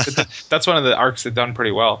 Like that's one of the arcs they've done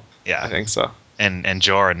pretty well. Yeah, I think so. And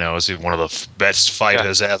Jorah knows he's one of the best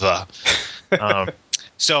fighters ever.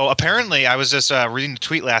 So apparently, I was just reading the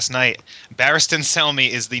tweet last night. Barristan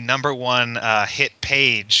Selmy is the #1 hit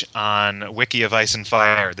page on Wiki of Ice and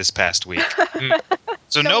Fire this past week.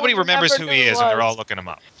 So nobody remembers who he is, and they're all looking him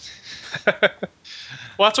up.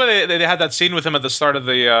 Well, that's why they had that scene with him at the start of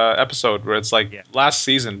the episode where it's like last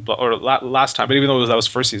season or last time, but even though that was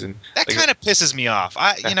first season. That kind of pisses me off.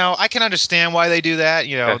 I can understand why they do that.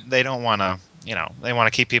 They don't want to. They want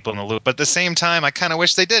to keep people in the loop. But at the same time, I kind of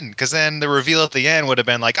wish they didn't, because then the reveal at the end would have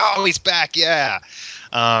been like, oh, he's back, yeah.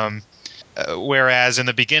 Whereas in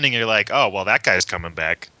the beginning, you're like, oh, well, that guy's coming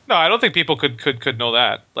back. No, I don't think people could know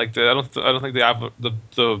that. Like, I don't think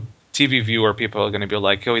the TV viewer people are going to be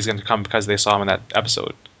like, oh, he's going to come because they saw him in that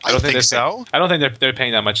episode. I don't think so. I don't think they're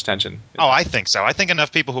paying that much attention. Oh, I think so. I think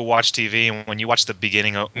enough people who watch TV, and when you watch the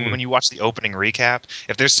beginning, when you watch the opening recap,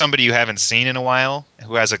 if there's somebody you haven't seen in a while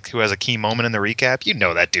who has a key moment in the recap, you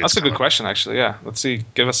know that dude. That's a good question, actually. Yeah, let's see.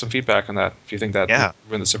 Give us some feedback on that if you think that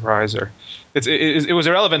ruined the surprise, or it was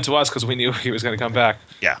irrelevant to us because we knew he was going to come back.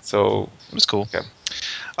 Yeah, so it was cool. Okay.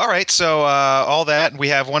 All right, so all that, we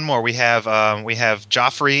have one more. We have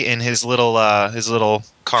Joffrey in his little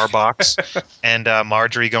car box, and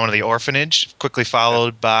Marjorie going to the orphanage, quickly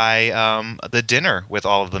followed by the dinner with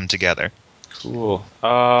all of them together. Cool.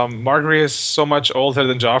 Marjorie is so much older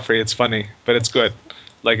than Joffrey. It's funny, but it's good.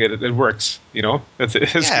 Like it works, because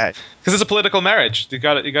it's a political marriage. You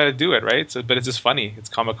got to do it, right? So, but it's just funny. It's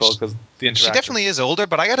comical because the interaction. She definitely is older,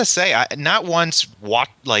 but I gotta say, not once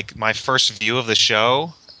like my first view of the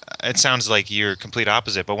show. It sounds like you're complete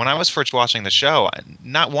opposite, but when I was first watching the show,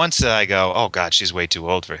 not once did I go, "Oh God, she's way too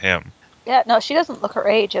old for him." Yeah, no, she doesn't look her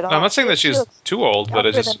age at all. No, I'm not saying that she's too old, but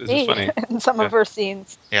it's just funny in some of her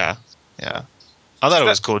scenes. Yeah. I thought it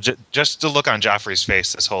was cool, just the look on Joffrey's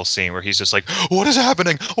face this whole scene where he's just like, "What is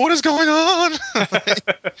happening? What is going on?"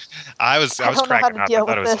 I was cracking up. I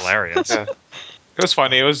thought it was hilarious. Yeah. It was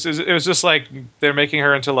funny. It was just like they're making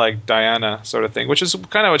her into like Diana sort of thing, which is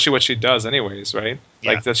kind of what she does anyways, right?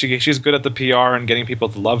 Yeah. Like that she's good at the PR and getting people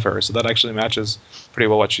to love her, so that actually matches pretty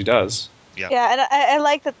well what she does. Yeah. Yeah, and I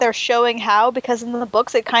like that they're showing how, because in the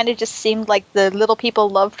books it kind of just seemed like the little people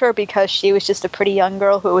loved her because she was just a pretty young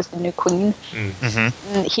girl who was the new queen.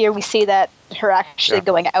 Mm-hmm. And here we see that her actually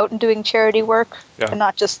going out and doing charity work, and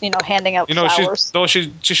not just handing out flowers.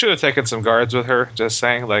 She should have taken some guards with her. Just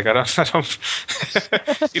saying, like I don't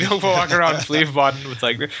you don't walk around Fleabottom with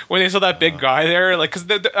like when they saw that big guy there, like because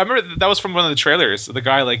I remember that was from one of the trailers. The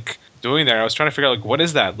guy like doing there, I was trying to figure out like what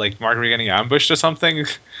is that, like Margaery getting ambushed or something.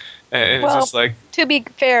 And it's just like, to be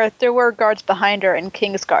fair, there were guards behind her and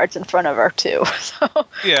King's guards in front of her too. So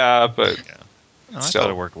yeah, but I thought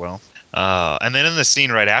it worked well. And then in the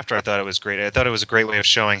scene right after, I thought it was great. I thought it was a great way of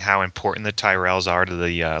showing how important the Tyrells are to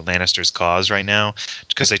the Lannisters' cause right now,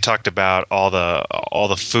 because they talked about all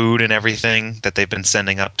the food and everything that they've been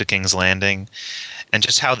sending up to King's Landing, and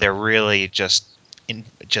just how they're really just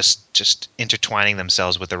intertwining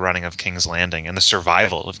themselves with the running of King's Landing and the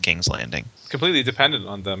survival of King's Landing. Completely dependent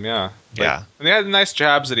on them, yeah. Yeah. And they had nice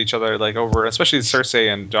jabs at each other, like over, especially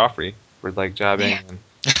Cersei and Joffrey were like jabbing. And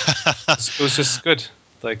it was just good.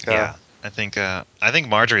 Like, yeah, I think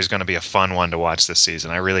Marjorie's going to be a fun one to watch this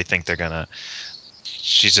season. I really think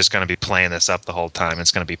she's just going to be playing this up the whole time.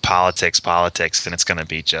 It's going to be politics, and it's going to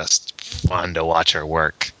be just fun to watch her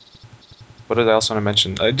work. What did I also want to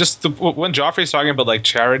mention? When Joffrey's talking about like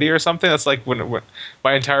charity or something, that's like when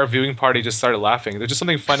my entire viewing party just started laughing. There's just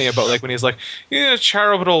something funny about like when he's like,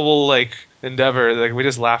 charitable like endeavor. Like we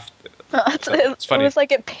just laughed. It's funny. It was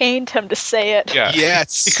like it pained him to say it. Yeah.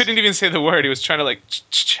 Yes. He couldn't even say the word. He was trying to like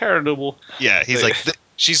charitable. Yeah, he's like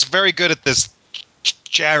she's very good at this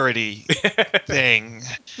charity thing.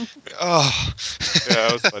 Oh, yeah,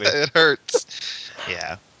 that was funny. It hurts.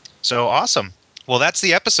 Yeah. So awesome. Well, that's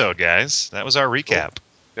the episode, guys. That was our recap.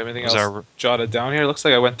 Cool. Anything else jotted down here? Looks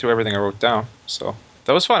like I went through everything I wrote down. So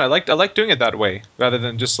that was fun. I liked doing it that way rather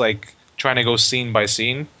than just like trying to go scene by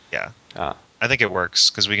scene. Yeah. I think it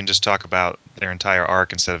works because we can just talk about their entire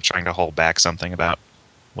arc instead of trying to hold back something about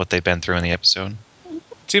what they've been through in the episode. It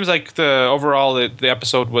seems like the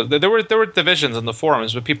episode was there were divisions in the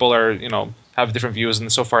forums, but people are have different views,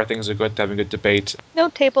 and so far things are good, having good debate. No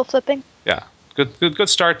table flipping. Yeah, good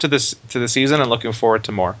start to the season, and looking forward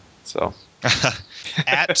to more. So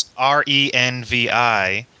at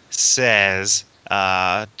RENVI says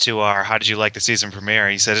to our "How did you like the season premiere?"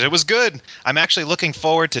 He says it was good. I'm actually looking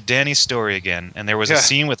forward to Dany's story again, and there was a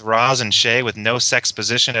scene with Roz and Shay with no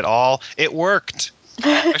sexposition at all. It worked.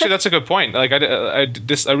 Actually, that's a good point. Like I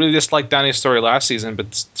really disliked Dany's story last season,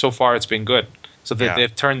 but so far it's been good. So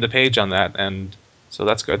they've turned the page on that, and so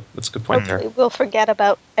that's good. That's a good point there. We'll forget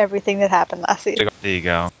about everything that happened last season. There you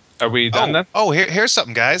go. Are we done then? Oh, here's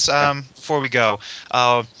something, guys. Before we go,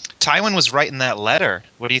 Tywin was writing that letter.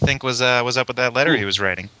 What do you think was up with that letter he was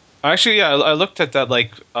writing? Actually, yeah, I looked at that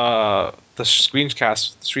the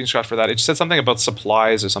screenshot for that. It said something about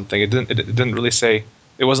supplies or something. It didn't really say.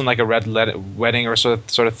 It wasn't like a red wedding or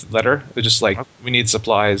sort of letter. It was just like we need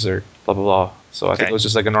supplies or blah blah blah. So I think it was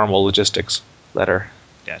just like a normal logistics letter.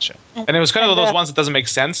 Gotcha. And it was kind of those ones that doesn't make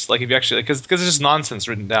sense. Like if you actually, because it's just nonsense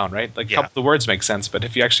written down, right? Like a couple of the words make sense, but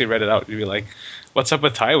if you actually read it out, you'd be like, "What's up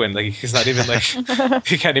with Tywin? Like he's not even like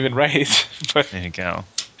he can't even write." But there you go.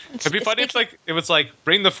 It'd be funny if it was like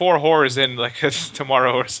bring the 4 whores in like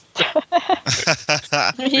tomorrow or something.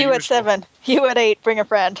 You at 7, you at 8, bring a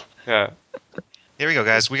friend. Yeah. Here we go,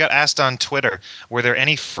 guys. We got asked on Twitter, were there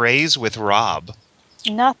any frays with Rob?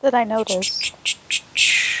 Not that I noticed.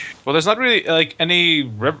 Well, there's not really like any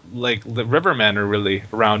the Rivermen are really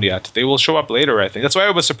around yet. They will show up later, I think. That's why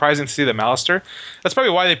it was surprising to see the Mallister. That's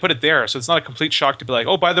probably why they put it there, so it's not a complete shock to be like,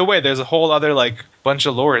 oh, by the way, there's a whole other like bunch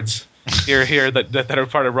of lords here that are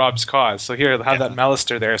part of Rob's cause. So here, have that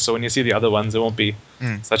Mallister there, so when you see the other ones, it won't be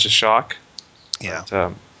such a shock. Yeah.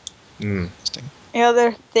 But, The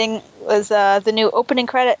other thing was the new opening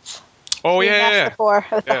credits. Oh yeah.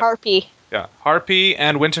 With the Harpy. Yeah, Harpy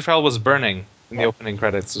and Winterfell was burning in the opening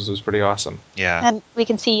credits. This was pretty awesome. Yeah. And we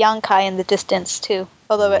can see Yonkai in the distance too.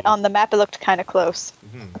 Although on the map it looked kind of close.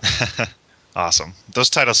 Mm-hmm. Awesome. Those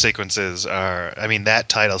title sequences that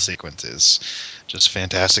title sequence is just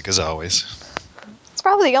fantastic as always. It's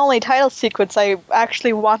probably the only title sequence I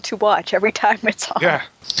actually want to watch every time it's on. Yeah.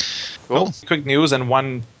 Cool. Quick news, and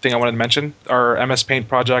one thing I wanted to mention. Our MS Paint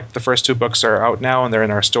project, the first 2 books are out now, and they're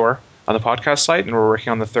in our store on the podcast site, and we're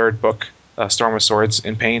working on the 3rd book, Storm of Swords,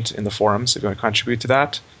 in Paint in the forums if you want to contribute to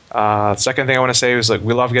that. Second thing I want to say is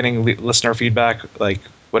we love getting listener feedback,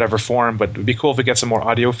 whatever form, but it would be cool if we get some more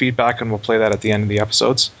audio feedback, and we'll play that at the end of the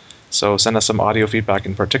episodes. So send us some audio feedback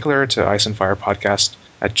in particular to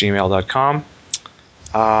iceandfirepodcast@gmail.com.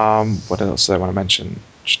 What else did I want to mention?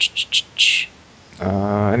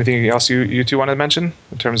 Anything else you two want to mention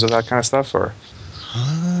in terms of that kind of stuff, or?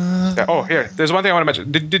 Yeah. Oh, here. There's one thing I want to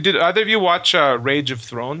mention. Did either of you watch Rage of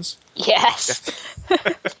Thrones? Yes.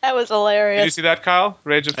 That was Did you hilarious. see that, Kyle?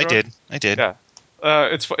 Rage of I Thrones. did. Yeah.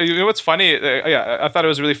 You know what's funny? Yeah, I thought it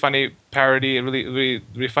was a really funny parody, and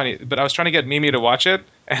really funny. But I was trying to get Mimi to watch it,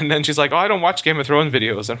 and then she's like, "Oh, I don't watch Game of Thrones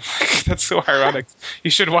videos." And I'm like, "That's so ironic.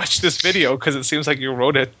 You should watch this video because it seems like you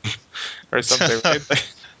wrote it or something,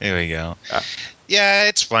 right?" There we go. Yeah. Yeah,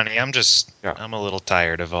 it's funny. Yeah. I'm a little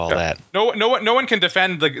tired of all Yeah. that. No one can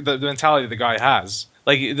defend the mentality the guy has.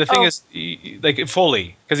 Like the thing Oh. is, like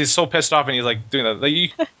fully, because he's so pissed off and he's like doing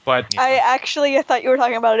that. But I thought you were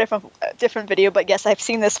talking about a different video, but yes, I've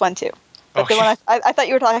seen this one too. But the Okay. one I thought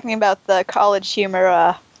you were talking about the college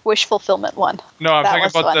humor wish fulfillment one. No, I'm That talking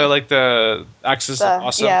was about funny. the Axis of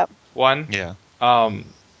Awesome Yeah, one. Yeah.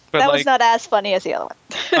 But that was like, not as funny as the other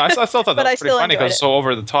one. I still thought that But was I pretty still funny enjoyed because it's it. so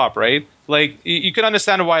over the top, right? Like you can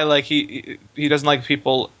understand why like he doesn't like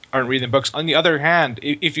people aren't reading books. On the other hand,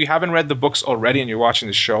 if you haven't read the books already and you're watching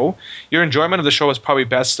the show, your enjoyment of the show is probably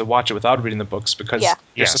best to watch it without reading the books because Yeah.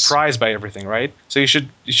 you're Yes. surprised by everything, right? So you should.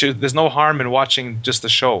 There's no harm in watching just the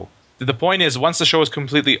show. The point is, once the show is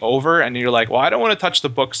completely over and you're like, well, I don't want to touch the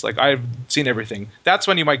books. Like, I've seen everything. That's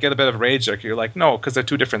when you might get a bit of rage. Like, you're like, no, because they're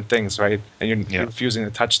two different things, right? And you're refusing to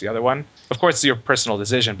touch the other one. Of course, it's your personal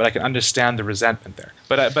decision, but I can understand the resentment there.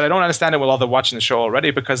 But I don't understand it with all the watching the show already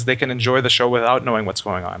because they can enjoy the show without knowing what's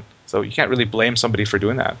going on. So you can't really blame somebody for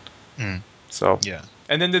doing that. So Yeah.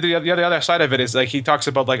 and then the other side of it is like he talks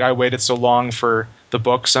about like I waited so long for the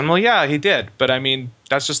books. And well, yeah, he did, but I mean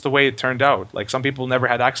that's just the way it turned out. Like some people never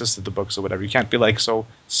had access to the books or whatever. You can't be like so.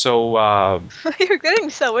 You're getting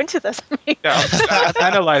so into this. Yeah, I'm just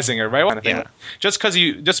analyzing it, right? Kind of thing. Yeah. Just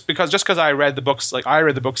because I read the books, like I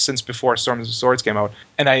read the books since before Storms and Swords came out,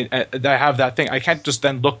 and I have that thing. I can't just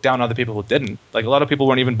then look down on the people who didn't. Like a lot of people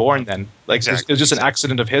weren't even born then. Like Exactly. it was just an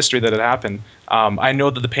accident of history that had happened. I know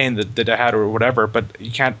that the pain that I had or whatever, but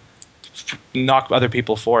you can't knock other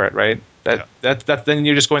people for it, right? That then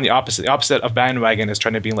you're just going the opposite. The opposite of bandwagon is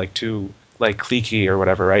trying to be like too like cliquey or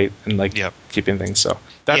whatever, right? And like keeping things. So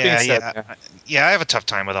that being said, yeah, I have a tough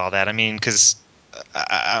time with all that. I mean, because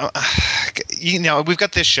you know, we've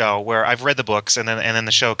got this show where I've read the books and then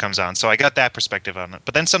the show comes on, so I got that perspective on it.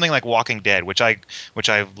 But then something like Walking Dead, which I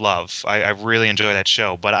love, I really enjoy that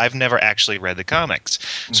show, but I've never actually read the comics,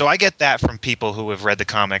 so I get that from people who have read the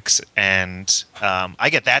comics, and I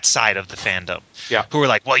get that side of the fandom, who are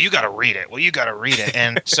like, well, you got to read it,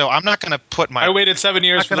 and so I'm not going to put my. I waited 7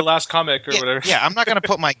 years for the last comic or whatever. Yeah, I'm not going to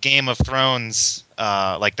put my Game of Thrones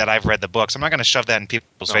like that. I've read the books. I'm not going to shove that in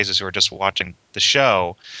people's faces who are just watching the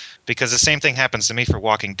show, because the same thing happens to me for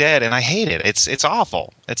Walking Dead, and I hate it. It's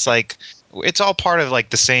awful. It's like it's all part of like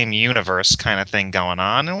the same universe kind of thing going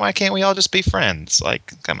on, and why can't we all just be friends?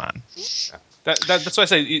 Like, come on. That's why I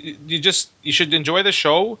say you should enjoy the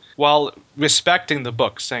show while respecting the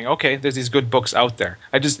books, saying okay, there's these good books out there.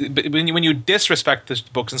 But when you disrespect the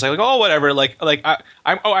books and say like oh whatever,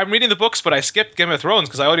 I'm reading the books but I skipped Game of Thrones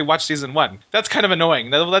because I already watched season 1. That's kind of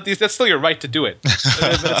annoying. That's still your right to do it,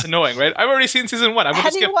 but it's annoying, right? I've already seen season 1. I'm going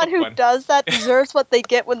to skip Anyone book who 1. does that deserves what they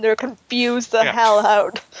get when they're confused the hell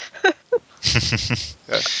out.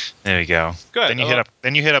 There you go. Good. Then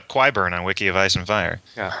you hit up Qyburn on Wiki of Ice and Fire.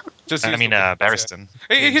 Yeah. Barristan.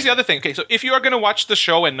 Here's the other thing. Okay, so if you are going to watch the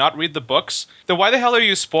show and not read the books, then why the hell are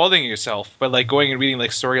you spoiling yourself by like going and reading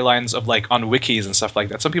like storylines of like on wikis and stuff like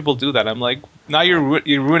that? Some people do that. I'm like, now you're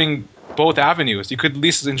ruining both avenues. You could at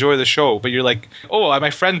least enjoy the show, but you're like, oh, my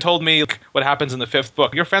friend told me like, what happens in the 5th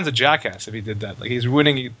book. Your friend's a jackass if he did that. Like he's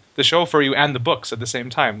ruining the show for you and the books at the same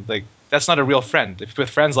time. Like that's not a real friend. If with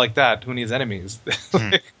friends like that, who needs enemies?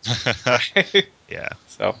 Yeah.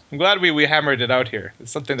 So I'm glad we hammered it out here.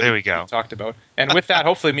 It's something that we talked about. And with that,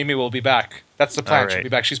 hopefully Mimi will be back. That's the plan. All right. She'll be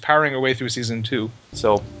back. She's powering her way through season 2.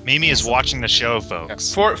 So Mimi is watching the show,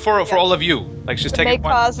 folks. For all of you, like she's taking a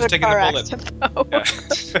bullet. Yeah.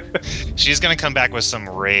 She's gonna come back with some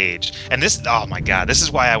rage, and this. Oh my god, this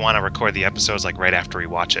is why I want to record the episodes like right after we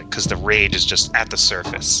watch it, because the rage is just at the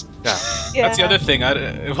surface. Yeah. That's the other thing.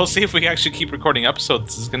 We'll see if we actually keep recording episodes.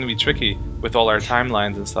 This is going to be tricky with all our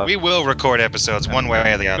timelines and stuff. We will record episodes one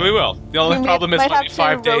way or the other. We will. The only problem is might might have be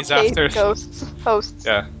 5 days after. Hosts.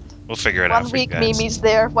 Yeah. We'll figure it out. 1 week Mimi's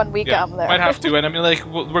there, 1 week I'm there. Might have to, and I mean, like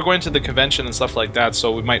we're going to the convention and stuff like that,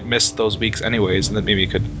 so we might miss those weeks anyways, and then maybe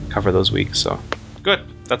we could cover those weeks. So good.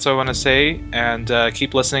 That's what I want to say, and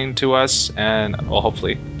keep listening to us, and well,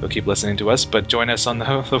 hopefully they'll keep listening to us. But join us on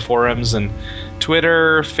the forums and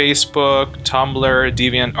Twitter, Facebook, Tumblr,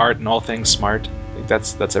 DeviantArt, and all things smart. I think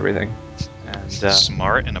that's everything. And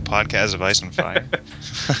smart in a podcast of Ice and Fire.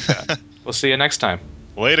 Yeah. We'll We'll see you next time.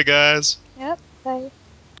 Later, guys. Yep. Bye.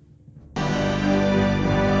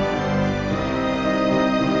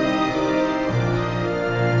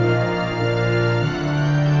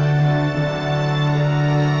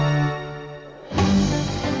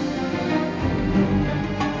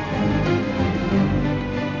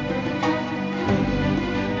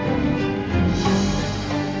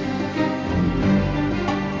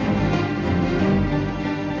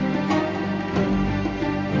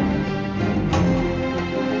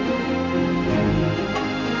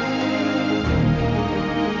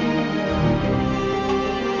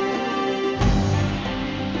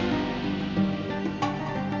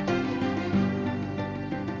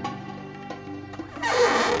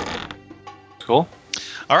 Cool.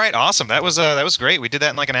 All right, awesome. That was great. We did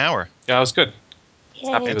that in like an hour. Yeah, it was good.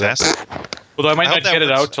 Happy with that. Fantastic. Although I might I hope not that get it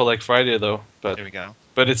works. out till like Friday though, but There we go.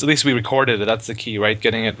 at least we recorded it. That's the key, right?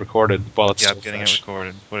 Getting it recorded while it's Yep, still getting fresh. it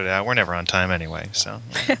recorded. Put it out. We're never on time anyway, so.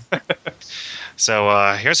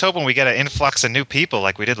 So here's hoping we get an influx of new people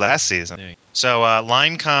like we did last season. So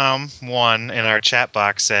Linecom1 in our chat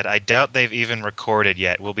box said, I doubt they've even recorded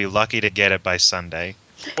yet. We'll be lucky to get it by Sunday.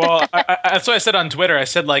 Well, that's what I said on Twitter. I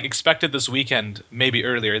said like expected this weekend, maybe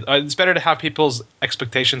earlier. It's better to have people's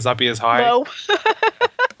expectations not be as high. Low.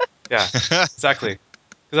 Yeah, exactly.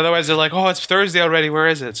 Because otherwise they're like, oh, it's Thursday already. Where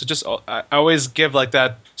is it? So just I always give like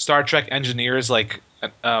that Star Trek engineers like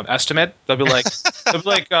estimate. They'll be like,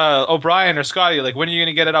 O'Brien or Scotty, like, when are you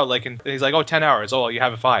gonna get it out? Like, and he's like, oh, 10 hours. Oh, well, you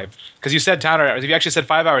have it 5 because you said 10 hours. If you actually said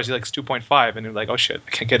 5 hours, you're like it's 2.5, and you're like, oh shit,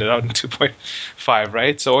 I can't get it out in 2.5,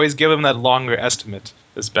 right? So always give them that longer estimate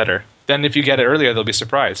is better. Then if you get it earlier, they'll be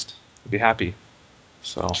surprised. They'll be happy.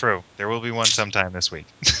 So True. There will be one sometime this week.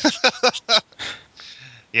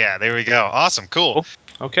 Yeah, there we go. Awesome. Cool.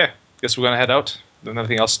 Okay, guess we're gonna head out.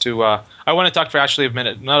 Nothing else to. I want to talk for actually a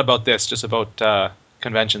minute, not about this, just about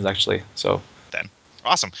conventions actually. So Then.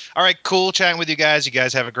 Awesome. All right, cool chatting with you guys. You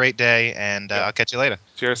guys have a great day, and I'll catch you later.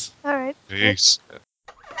 cheers. All right. Peace.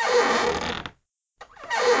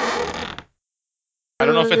 I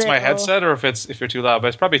don't know if it's my Little. headset or if you're too loud, but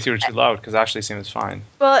it's probably too loud because Ashley seems fine.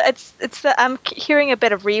 Well, it's the I'm hearing a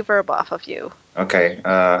bit of reverb off of you. Okay,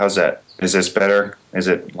 how's that? Is this better? Is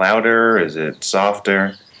it louder? Is it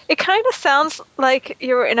softer? It kind of sounds like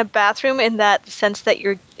you're in a bathroom in that sense that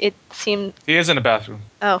it seemed. He is in a bathroom.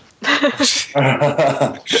 Oh. He's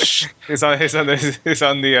on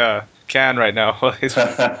the can right now. All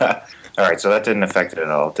right, so that didn't affect it at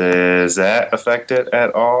all. Does that affect it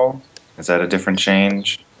at all? Is that a different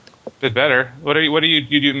change? Bit better. What are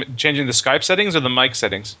you changing the Skype settings or the mic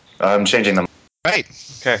settings? I'm changing them. Right.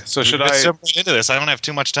 Okay, so should Let's I? jump right into this. I don't have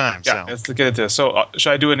too much time. Yeah, So. let's get into this. So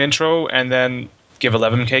should I do an intro and then give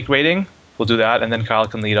 11 cake rating? We'll do that, and then Kyle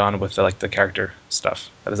can lead on with the character stuff.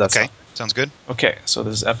 How does that sound? Sounds good. Okay, so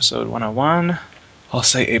this is episode 101. I'll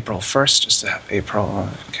say April 1st, just to have April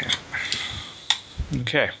on.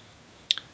 Okay.